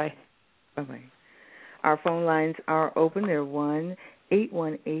 Bye-bye. Bye-bye. Our phone lines are open. They're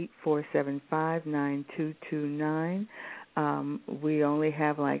 1-818-475-9229. We only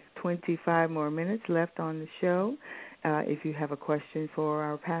have like 25 more minutes left on the show. If you have a question for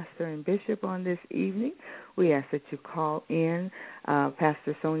our pastor and bishop on this evening, we ask that you call in.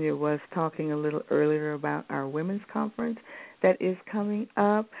 Pastor Sonjia was talking a little earlier about our women's conference that is coming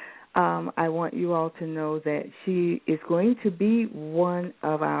up. I want you all to know that she is going to be one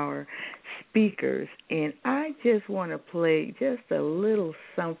of our speakers, and I just want to play just a little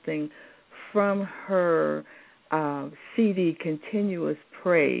something from her CD, Continuous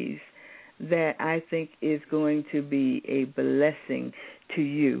Praise, that I think is going to be a blessing to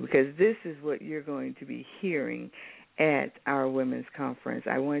you, because this is what you're going to be hearing at our women's conference.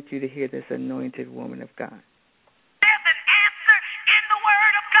 I want you to hear this anointed woman of God. There's an answer in the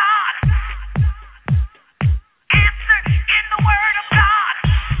Word of God. Answer in the Word of God.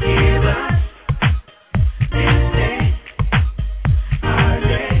 Give us this day our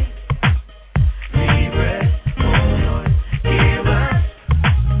day. We rest, oh Lord. Give us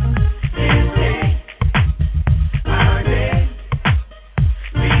this day our day.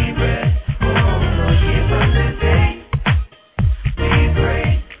 We rest, oh Lord. Give us this day. We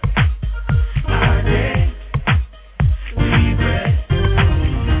pray our day. We rest.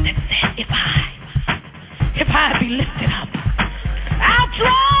 And said, if I be lifted up, I'll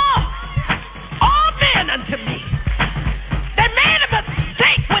draw all men unto me. They made a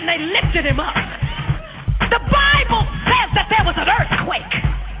mistake when they lifted him up. The Bible says that there was an earthquake.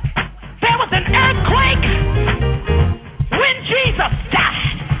 There was an earthquake when Jesus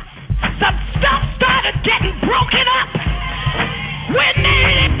died. Some stuff started getting broken up. When they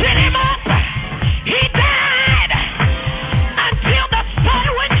lifted him up, he died until the sun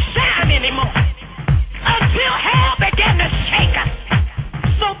wouldn't shine anymore, until hell began to shake us.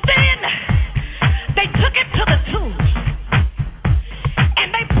 So then they took him to the tomb,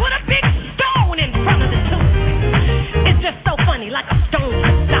 and they put a big stone in front of the tomb. It's just so funny, like a stone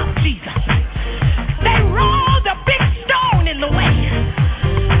could stop Jesus. They rolled a big stone in the way.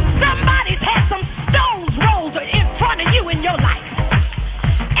 Somebody's had some stones rolled in front of you in your life,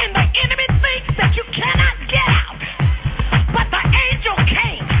 and the enemy thinks that you cannot get out. But the angel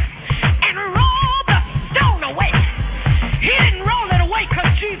came and rolled the stone away. He didn't roll it away because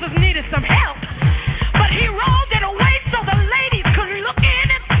Jesus needed some help, but he rolled it away so the ladies could look in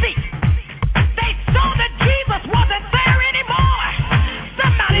and see. They saw that Jesus wasn't there anymore.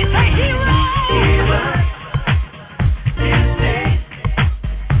 Somebody say he rolled. Give us this day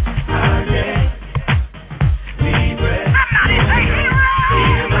our day. We rest. Somebody say he rolled.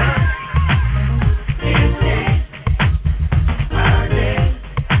 Give us this day our day.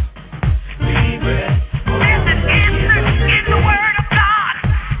 We rest. There's an answer in the Word of God.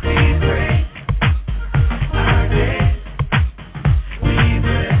 We pray our day. We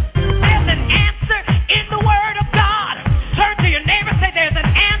rest. There's an answer in the Word of God. Turn to your neighbor, say there's an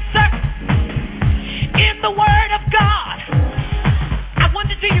answer in the Word of God. I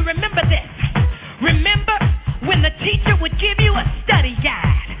wonder, do you remember this? Remember when the teacher would give you a study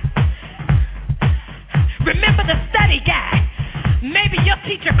guide? Remember the study guide? Maybe your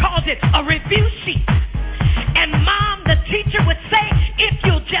teacher calls it a review sheet. And Mom, the teacher, would say, if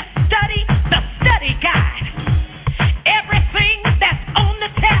you'll just study the study guide, everything that's on the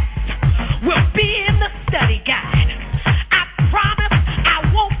test will be in the study guide. I promise I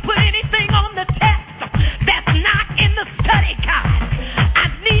won't put anything on the test that's not in the study guide.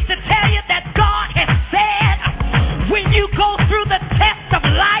 I need to tell you that God has said, when you go through the test of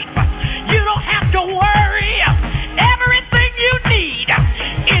life, you don't have to worry. Everything you need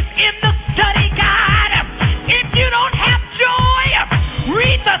is in the study guide. If you don't have joy,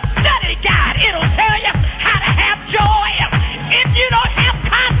 read the study guide. It'll tell you how to have joy. If you don't have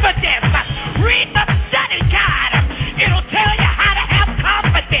confidence, read the study guide. It'll tell you how to have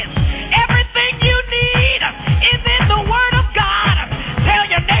confidence. Everything you need is in the Word of God. Tell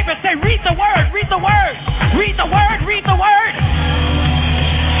your neighbor, say, read the Word, read the Word, read the Word, read the Word.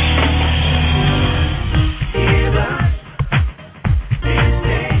 Give us this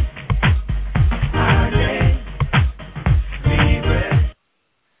day our day. We rest.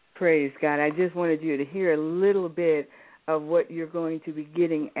 Praise God. I just wanted you to hear a little bit of what you're going to be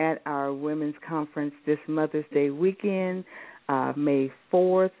getting at our women's conference this Mother's Day weekend, May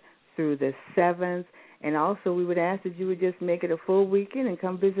 4th through the 7th. And also we would ask that you would just make it a full weekend and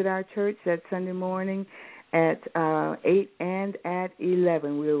come visit our church that Sunday morning at 8 and at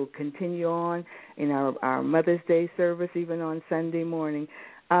 11. We will continue on in our Mother's Day service, even on Sunday morning.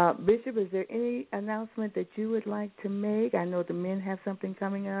 Bishop, is there any announcement that you would like to make? I know the men have something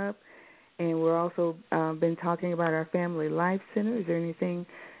coming up, and we're also been talking about our Family Life Center. Is there anything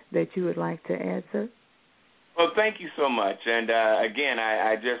that you would like to add, sir? Well, thank you so much. And, again,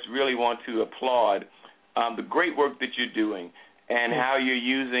 I just really want to applaud the great work that you're doing and how you're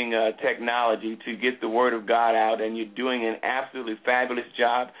using technology to get the Word of God out, and you're doing an absolutely fabulous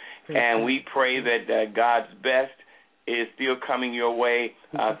job. And we pray that God's best is still coming your way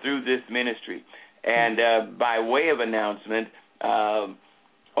through this ministry. And by way of announcement, on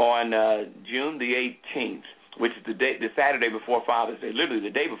June the 18th, which is the Saturday before Father's Day, literally the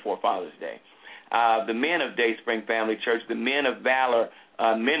day before Father's Day, the men of Dayspring Family Church, the Men of Valor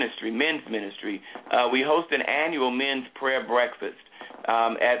men's ministry, we host an annual men's prayer breakfast.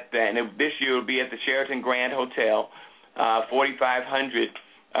 And this year it will be at the Sheraton Grand Hotel, 4500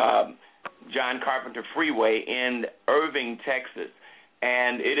 John Carpenter Freeway in Irving, Texas.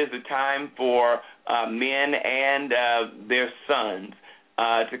 And it is a time for men and their sons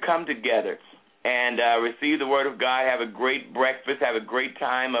to come together and receive the Word of God, have a great breakfast, have a great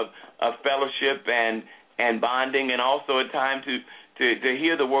time of fellowship and bonding, and also a time to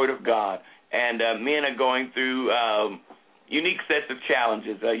hear the Word of God. And men are going through unique sets of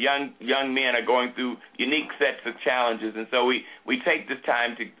challenges. Young men are going through unique sets of challenges. And so we take this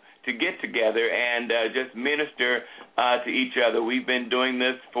time to get together and just minister to each other. We've been doing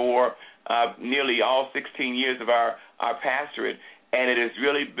this for nearly all 16 years of our pastorate, and it has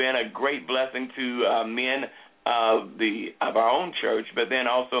really been a great blessing to men of our own church, but then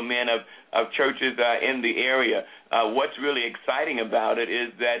also men of churches in the area. What's really exciting about it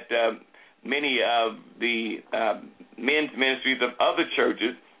is that many of the men's ministries of other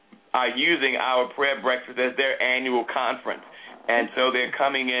churches are using our prayer breakfast as their annual conference, and so they're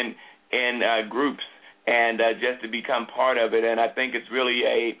coming in groups and just to become part of it. And I think it's really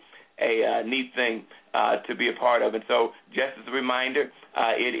a neat thing to be a part of. And so, just as a reminder,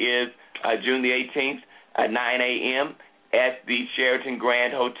 it is June the 18th. 9 a.m. at the Sheraton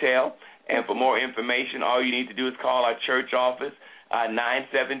Grand Hotel. And for more information, all you need to do is call our church office,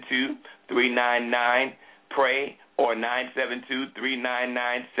 972-399-PRAY or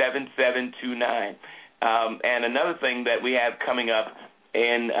 972-399-7729. And another thing that we have coming up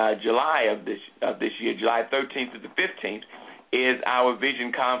in July of this year, July 13th to the 15th, is our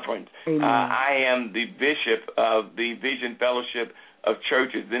Vision Conference. I am the bishop of the Vision Fellowship of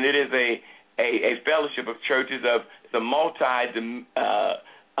Churches, and it is a fellowship of churches. It's a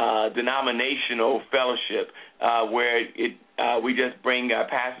multi-denominational fellowship where we just bring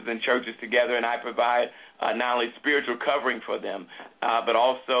pastors and churches together, and I provide not only spiritual covering for them, but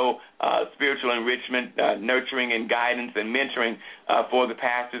also spiritual enrichment, nurturing and guidance and mentoring for the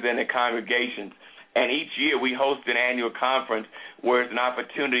pastors and their congregations. And each year we host an annual conference where it's an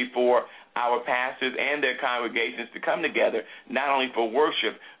opportunity for our pastors and their congregations to come together, not only for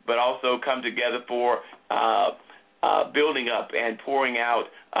worship, but also come together for building up and pouring out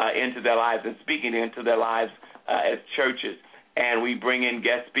into their lives and speaking into their lives as churches. And we bring in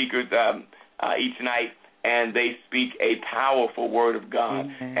guest speakers each night, and they speak a powerful word of God.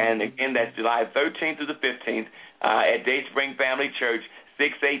 And again, that's July 13th to the 15th at Dayspring Family Church,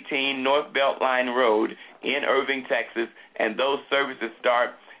 618 North Beltline Road in Irving, Texas. And those services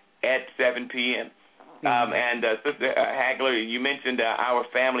start at 7 p.m. And Sister Hagler, you mentioned our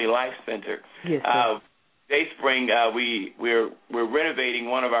Family Life Center. Yes, sir. Dayspring, we're renovating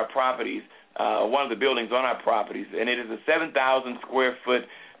one of our properties, one of the buildings on our properties, and it is a 7,000 square foot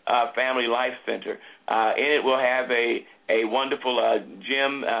Family Life Center. In it, we'll have a wonderful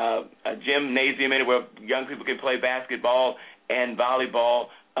gymnasium in it where young people can play basketball and volleyball,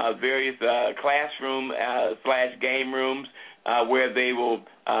 various classroom / game rooms where they will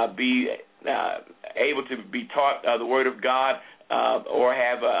be able to be taught the Word of God or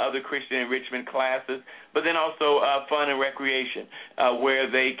have other Christian enrichment classes, but then also fun and recreation where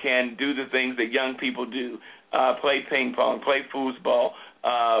they can do the things that young people do, play ping pong, play foosball,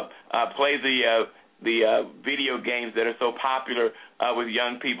 play the video games that are so popular with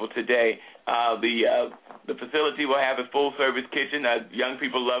young people today. The facility will have a full-service kitchen. Young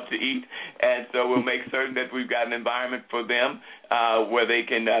people love to eat, and so we'll make certain that we've got an environment for them where they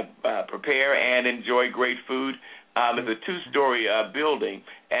can prepare and enjoy great food. It's a two-story building,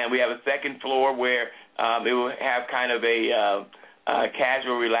 and we have a second floor where it will have kind of a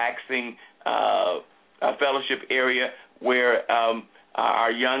casual, relaxing fellowship area where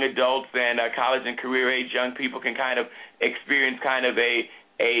our young adults and college and career-age young people can kind of experience kind of a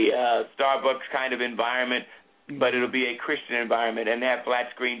a Starbucks kind of environment, but it'll be a Christian environment, and have flat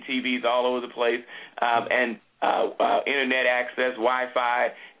screen TVs all over the place, and internet access,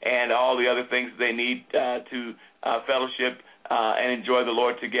 Wi-Fi, and all the other things they need to fellowship and enjoy the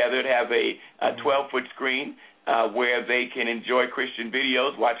Lord together. To have a 12-foot screen where they can enjoy Christian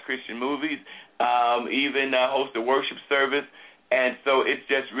videos, watch Christian movies, even host a worship service. And so it's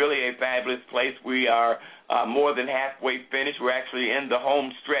just really a fabulous place. We are more than halfway finished. We're actually in the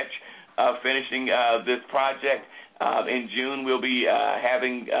home stretch of finishing this project. In June, we'll be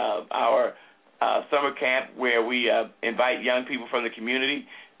having our summer camp where we invite young people from the community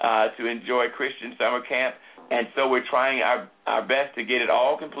to enjoy Christian summer camp. And so we're trying our best to get it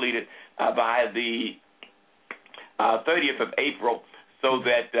all completed by the 30th of April, so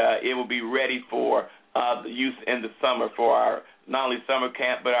that it will be ready for the youth in the summer for our not only summer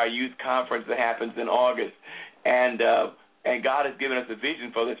camp but our youth conference that happens in August. And God has given us a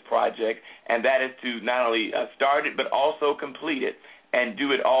vision for this project, and that is to not only start it but also complete it and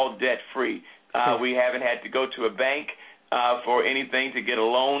do it all debt-free. We haven't had to go to a bank for anything to get a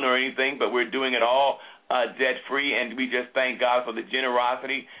loan or anything, but we're doing it all debt-free, and we just thank God for the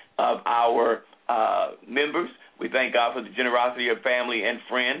generosity of our members. We thank God for the generosity of family and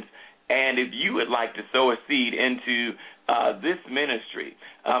friends. And if you would like to sow a seed into this ministry,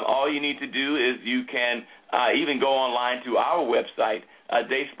 all you need to do is you can even go online to our website,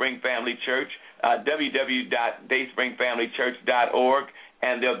 Dayspring Family Church, www.dayspringfamilychurch.org,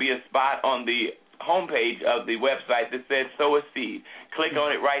 and there'll be a spot on the homepage of the website that says sow a seed. Click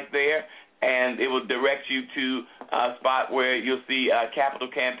on it right there, and it will direct you to a spot where you'll see a capital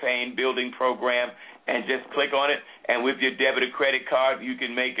campaign building program, and just click on it, and with your debit or credit card, you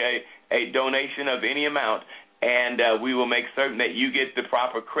can make a donation of any amount, and we will make certain that you get the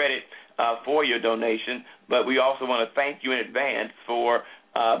proper credit for your donation. But we also want to thank you in advance for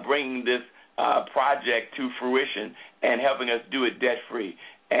bringing this project to fruition and helping us do it debt-free.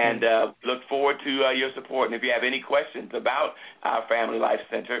 And look forward to your support. And if you have any questions about our Family Life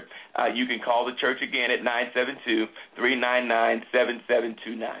Center, you can call the church again at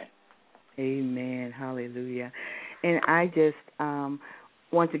 972-399-7729. Amen. Hallelujah. And I just,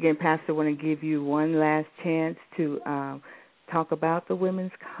 once again, Pastor, want to give you one last chance to talk about the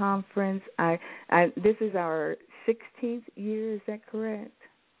Women's Conference. This is our 16th year, is that correct?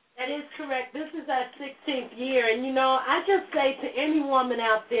 That is correct. This is our 16th year. And, I just say to any woman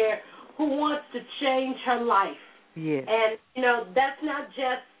out there who wants to change her life, yes. And, that's not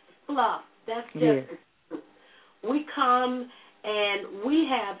just fluff. That's just the truth. We come and we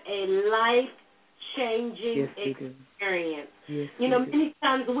have a life-changing experience. Yes, many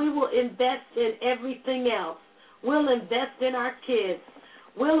times we will invest in everything else. We'll invest in our kids.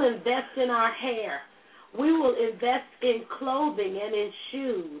 We'll invest in our hair. We will invest in clothing and in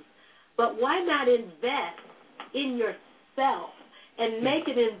shoes. But why not invest in yourself and make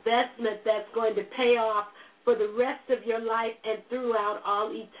an investment that's going to pay off for the rest of your life and throughout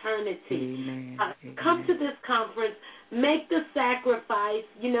all eternity? Amen. Come to this conference. Make the sacrifice.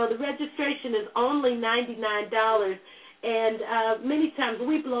 The registration is only $99, and many times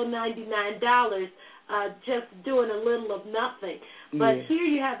we blow $99 just doing a little of nothing. But here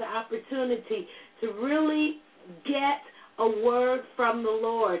you have the opportunity to really get a word from the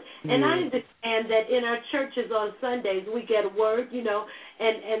Lord. And I understand that in our churches on Sundays we get a word,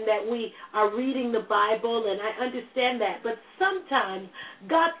 and that we are reading the Bible, and I understand that. But sometimes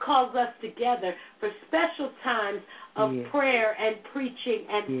God calls us together for special times of prayer and preaching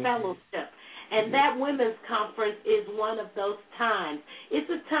and fellowship. And that women's conference is one of those times. It's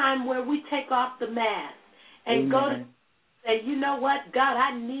a time where we take off the mask and go to say, you know what, God,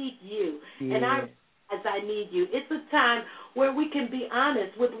 I need you. And I need you. It's a time where we can be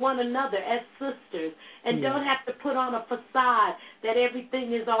honest with one another as sisters and don't have to put on a facade that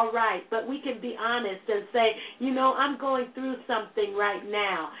everything is all right, but we can be honest and say, I'm going through something right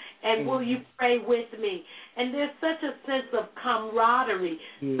now, and will you pray with me? And there's such a sense of camaraderie,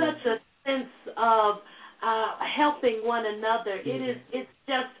 such a sense of helping one another. It's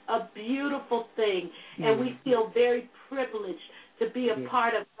just a beautiful thing, and we feel very privileged to be a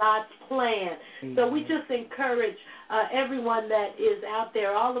part of God's plan. So we just encourage everyone that is out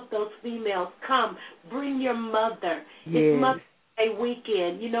there, all of those females, come, bring your mother. It's Mother's Day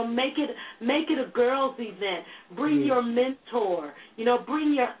weekend. Make it a girls' event. Bring your mentor.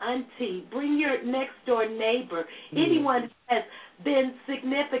 Bring your auntie. Bring your next door neighbor. Anyone who has been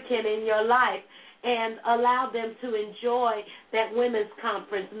significant in your life, and allow them to enjoy that women's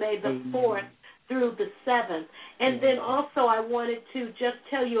conference, May the 4th through the 7th. And then also I wanted to just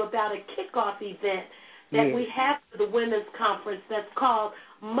tell you about a kickoff event that we have for the women's conference that's called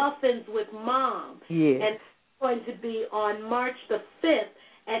Muffins with Mom. Yes. And it's going to be on March the 5th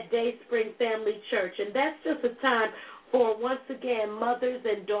at Dayspring Family Church. And that's just a time for, once again, mothers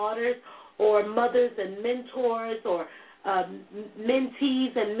and daughters, or mothers and mentors, or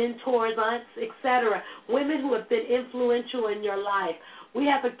mentees and mentors, aunts, etc., women who have been influential in your life. We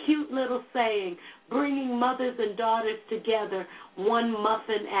have a cute little saying, bringing mothers and daughters together, one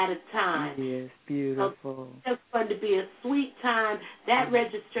muffin at a time. Yes, beautiful. So it's going to be a sweet time. That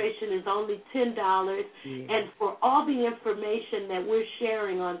registration is only $10. Yes. And for all the information that we're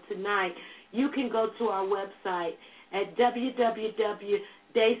sharing on tonight, you can go to our website at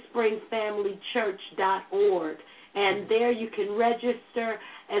www.dayspringfamilychurch.org. And there you can register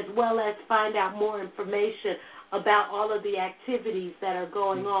as well as find out more information about all of the activities that are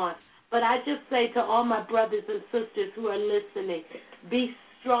going on. But I just say to all my brothers and sisters who are listening, be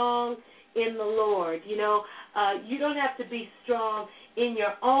strong in the Lord. You know, you don't have to be strong in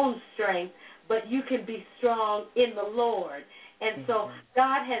your own strength, but you can be strong in the Lord. And so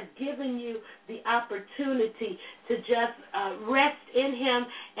God has given you the opportunity to just rest in Him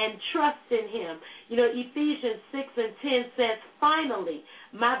and trust in Him. You know, Ephesians 6:10 says, finally,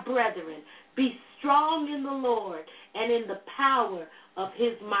 my brethren, be strong in the Lord and in the power of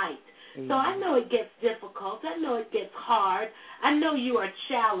His might. So I know it gets difficult. I know it gets hard. I know you are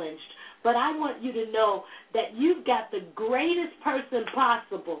challenged. But I want you to know that you've got the greatest person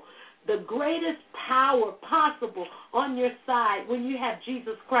possible, the greatest power possible on your side when you have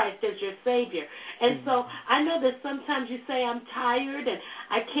Jesus Christ as your Savior. And so I know that sometimes you say, I'm tired and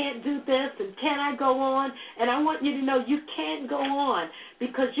I can't do this and can I go on? And I want you to know you can't go on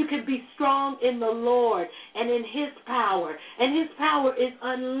because you can be strong in the Lord and in His power. And His power is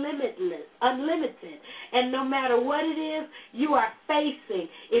unlimited. And no matter what it is you are facing,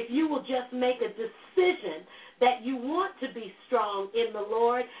 if you will just make a decision that you want to be strong in the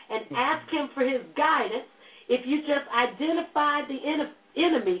Lord and ask Him for His guidance, if you just identify the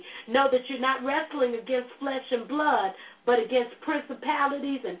enemy, know that you're not wrestling against flesh and blood, but against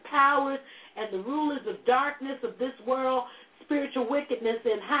principalities and powers and the rulers of darkness of this world, spiritual wickedness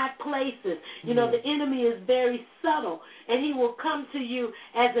in high places. You know, the enemy is very subtle, and he will come to you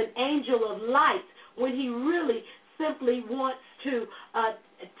as an angel of light when he really simply wants to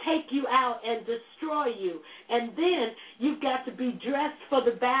take you out and destroy you. And then you've got to be dressed for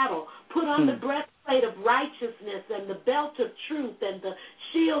the battle. Put on the breastplate of righteousness and the belt of truth and the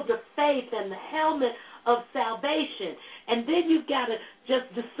shield of faith and the helmet of salvation. And then you've got to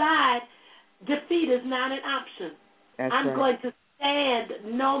just decide defeat is not an option. I'm going to stand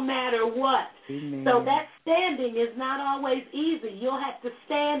no matter what. Amen. So that standing is not always easy. You'll have to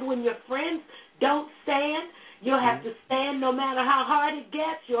stand when your friends don't stand. You'll have to stand no matter how hard it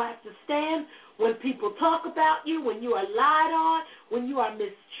gets. You'll have to stand when people talk about you, when you are lied on, when you are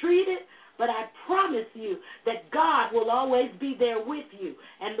mistreated. But I promise you that God will always be there with you.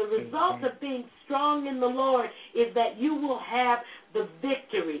 And the result of being strong in the Lord is that you will have the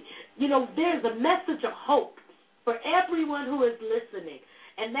victory. You know, there's a message of hope for everyone who is listening.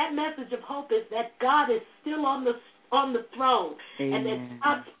 And that message of hope is that God is still on the throne. Amen. And that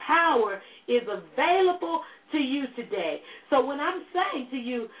God's power is available to you today. So when I'm saying to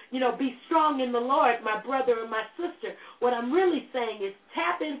you, you know, be strong in the Lord, my brother and my sister, what I'm really saying is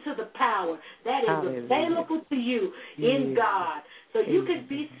tap into the power that is available to you in God. So you can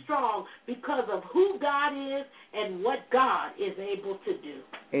be strong because of who God is and what God is able to do.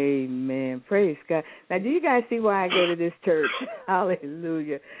 Amen. Praise God. Now, do you guys see why I go to this church?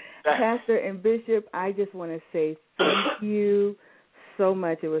 Hallelujah. Pastor and Bishop, I just want to say thank you so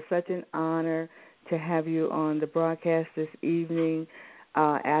much. It was such an honor to have you on the broadcast this evening.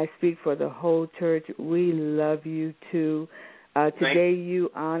 I speak for the whole church. We love you, too. Today you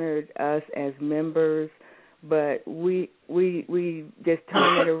honored us as members, but we just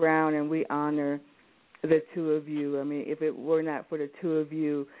turn it around and we honor the two of you. I mean, if it were not for the two of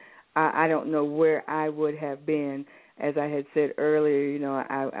you, I don't know where I would have been. As I had said earlier, you know,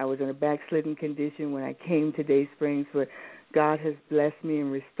 I was in a backslidden condition when I came to Daysprings, but God has blessed me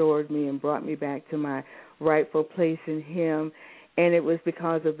and restored me and brought me back to my rightful place in Him. And it was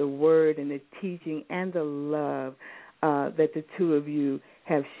because of the word and the teaching and the love that the two of you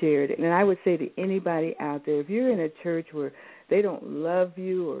have shared. And I would say to anybody out there, if you're in a church where they don't love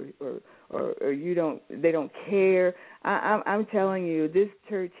you or they don't care, I'm telling you, this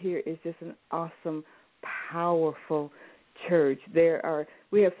church here is just an awesome, powerful church.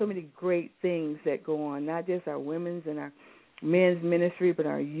 We have so many great things that go on, not just our women's and our men's ministry, but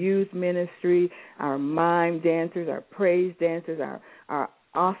our youth ministry, our mime dancers, our praise dancers, our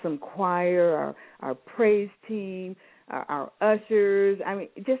awesome choir, our praise team, our ushers. I mean,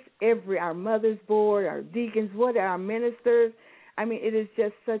 just our mother's board, our deacons, our ministers. I mean, it is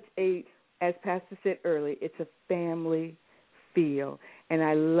just such a, as Pastor said earlier, it's a family feel. And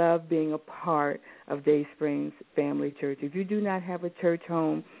I love being a part of Daysprings Family Church. If you do not have a church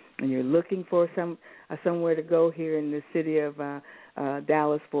home and you're looking for somewhere to go here in the city of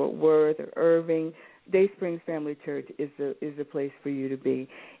Dallas, Fort Worth, or Irving, Daysprings Family Church is the place for you to be.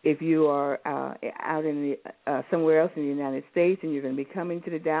 If you are out in somewhere else in the United States and you're going to be coming to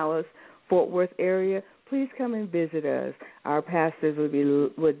the Dallas, Fort Worth area, please come and visit us. Our pastors would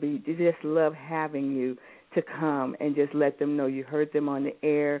be just love having you to come and just let them know you heard them on the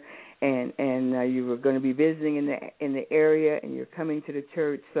air and you were going to be visiting in the area and you're coming to the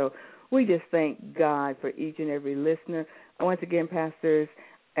church. So we just thank God for each and every listener. Once again, pastors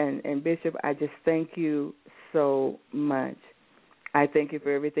and Bishop, I just thank you so much. I thank you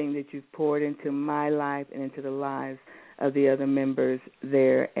for everything that you've poured into my life and into the lives of the other members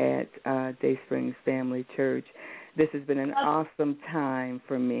there at Daysprings Family Church. This has been an awesome time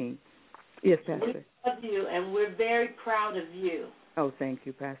for me. Yes, Pastor. We love you, and we're very proud of you. Oh, thank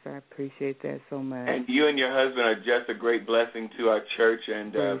you, Pastor. I appreciate that so much. And you and your husband are just a great blessing to our church,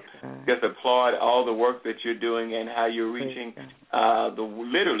 and just applaud all the work that you're doing and how you're reaching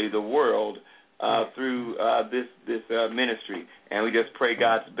literally the world through this ministry. And we just pray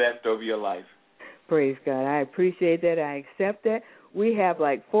God's best over your life. Praise God. I appreciate that. I accept that. We have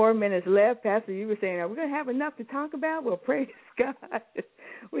like 4 minutes left. Pastor, you were saying, are we going to have enough to talk about? Well, praise God.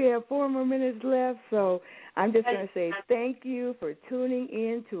 We have 4 more minutes left, so I'm just going to say thank you for tuning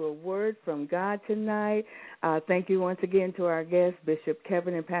in to A Word from God tonight. Thank you once again to our guests, Bishop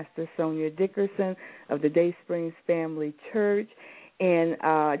Kevin and Pastor Sonjia Dickerson of the Daysprings Family Church. And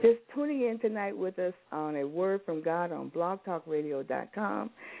just tuning in tonight with us on A Word from God on blogtalkradio.com.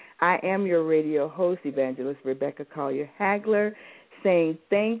 I am your radio host, Evangelist Rebecca Collier-Hagler, saying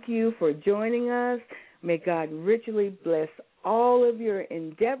thank you for joining us. May God richly bless all of your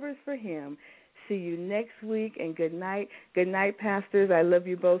endeavors for Him. See you next week, and good night. Good night, pastors. I love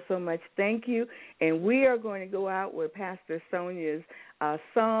you both so much. Thank you. And we are going to go out with Pastor Sonjia's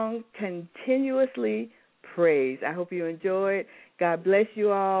song, Continuously Praise. I hope you enjoy it. God bless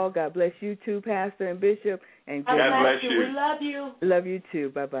you all. God bless you too, Pastor and Bishop. And God bless you. We love you. Love you too.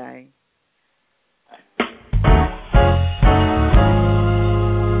 Bye-bye.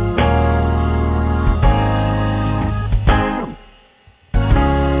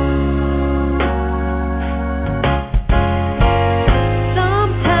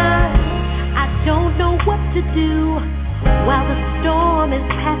 Do while the storm is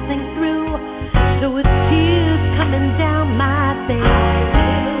passing through, so with tears coming down my face,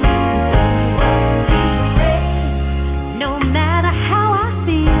 no matter how I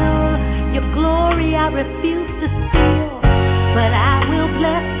feel, your glory I refuse to steal, but I will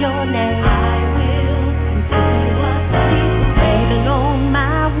bless your name. I will continuously, even on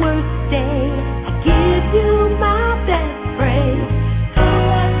my worst day, I give you my best praise.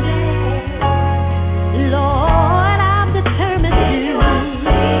 Lord, I'm determined to.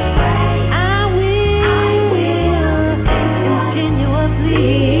 I will continuously.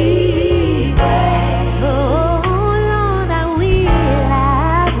 Oh, Lord, I will.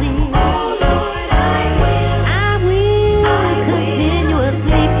 I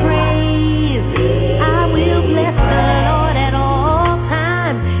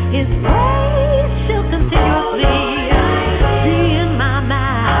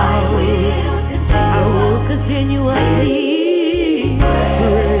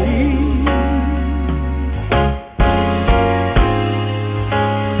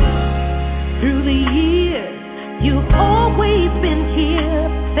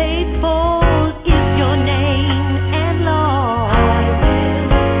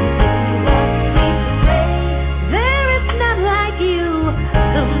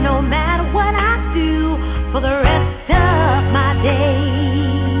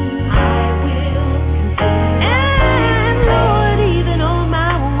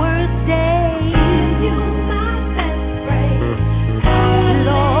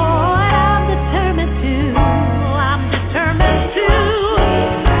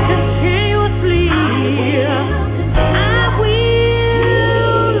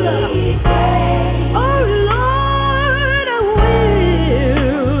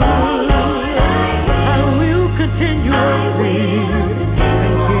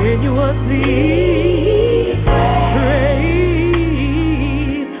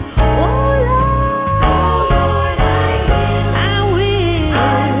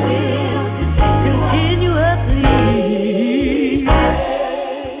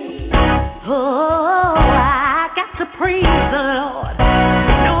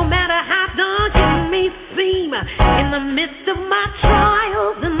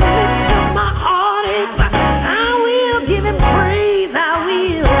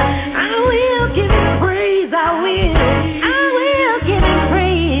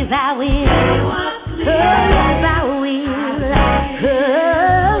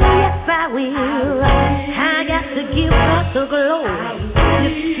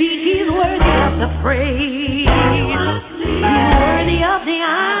You see, he's worthy of the praise. He's worthy of the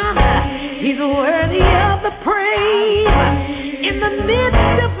honor. He's worthy of the praise. In the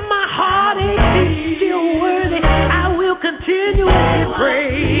midst of my heartache, he's still worthy. I will continuously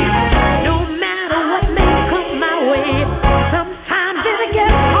praise.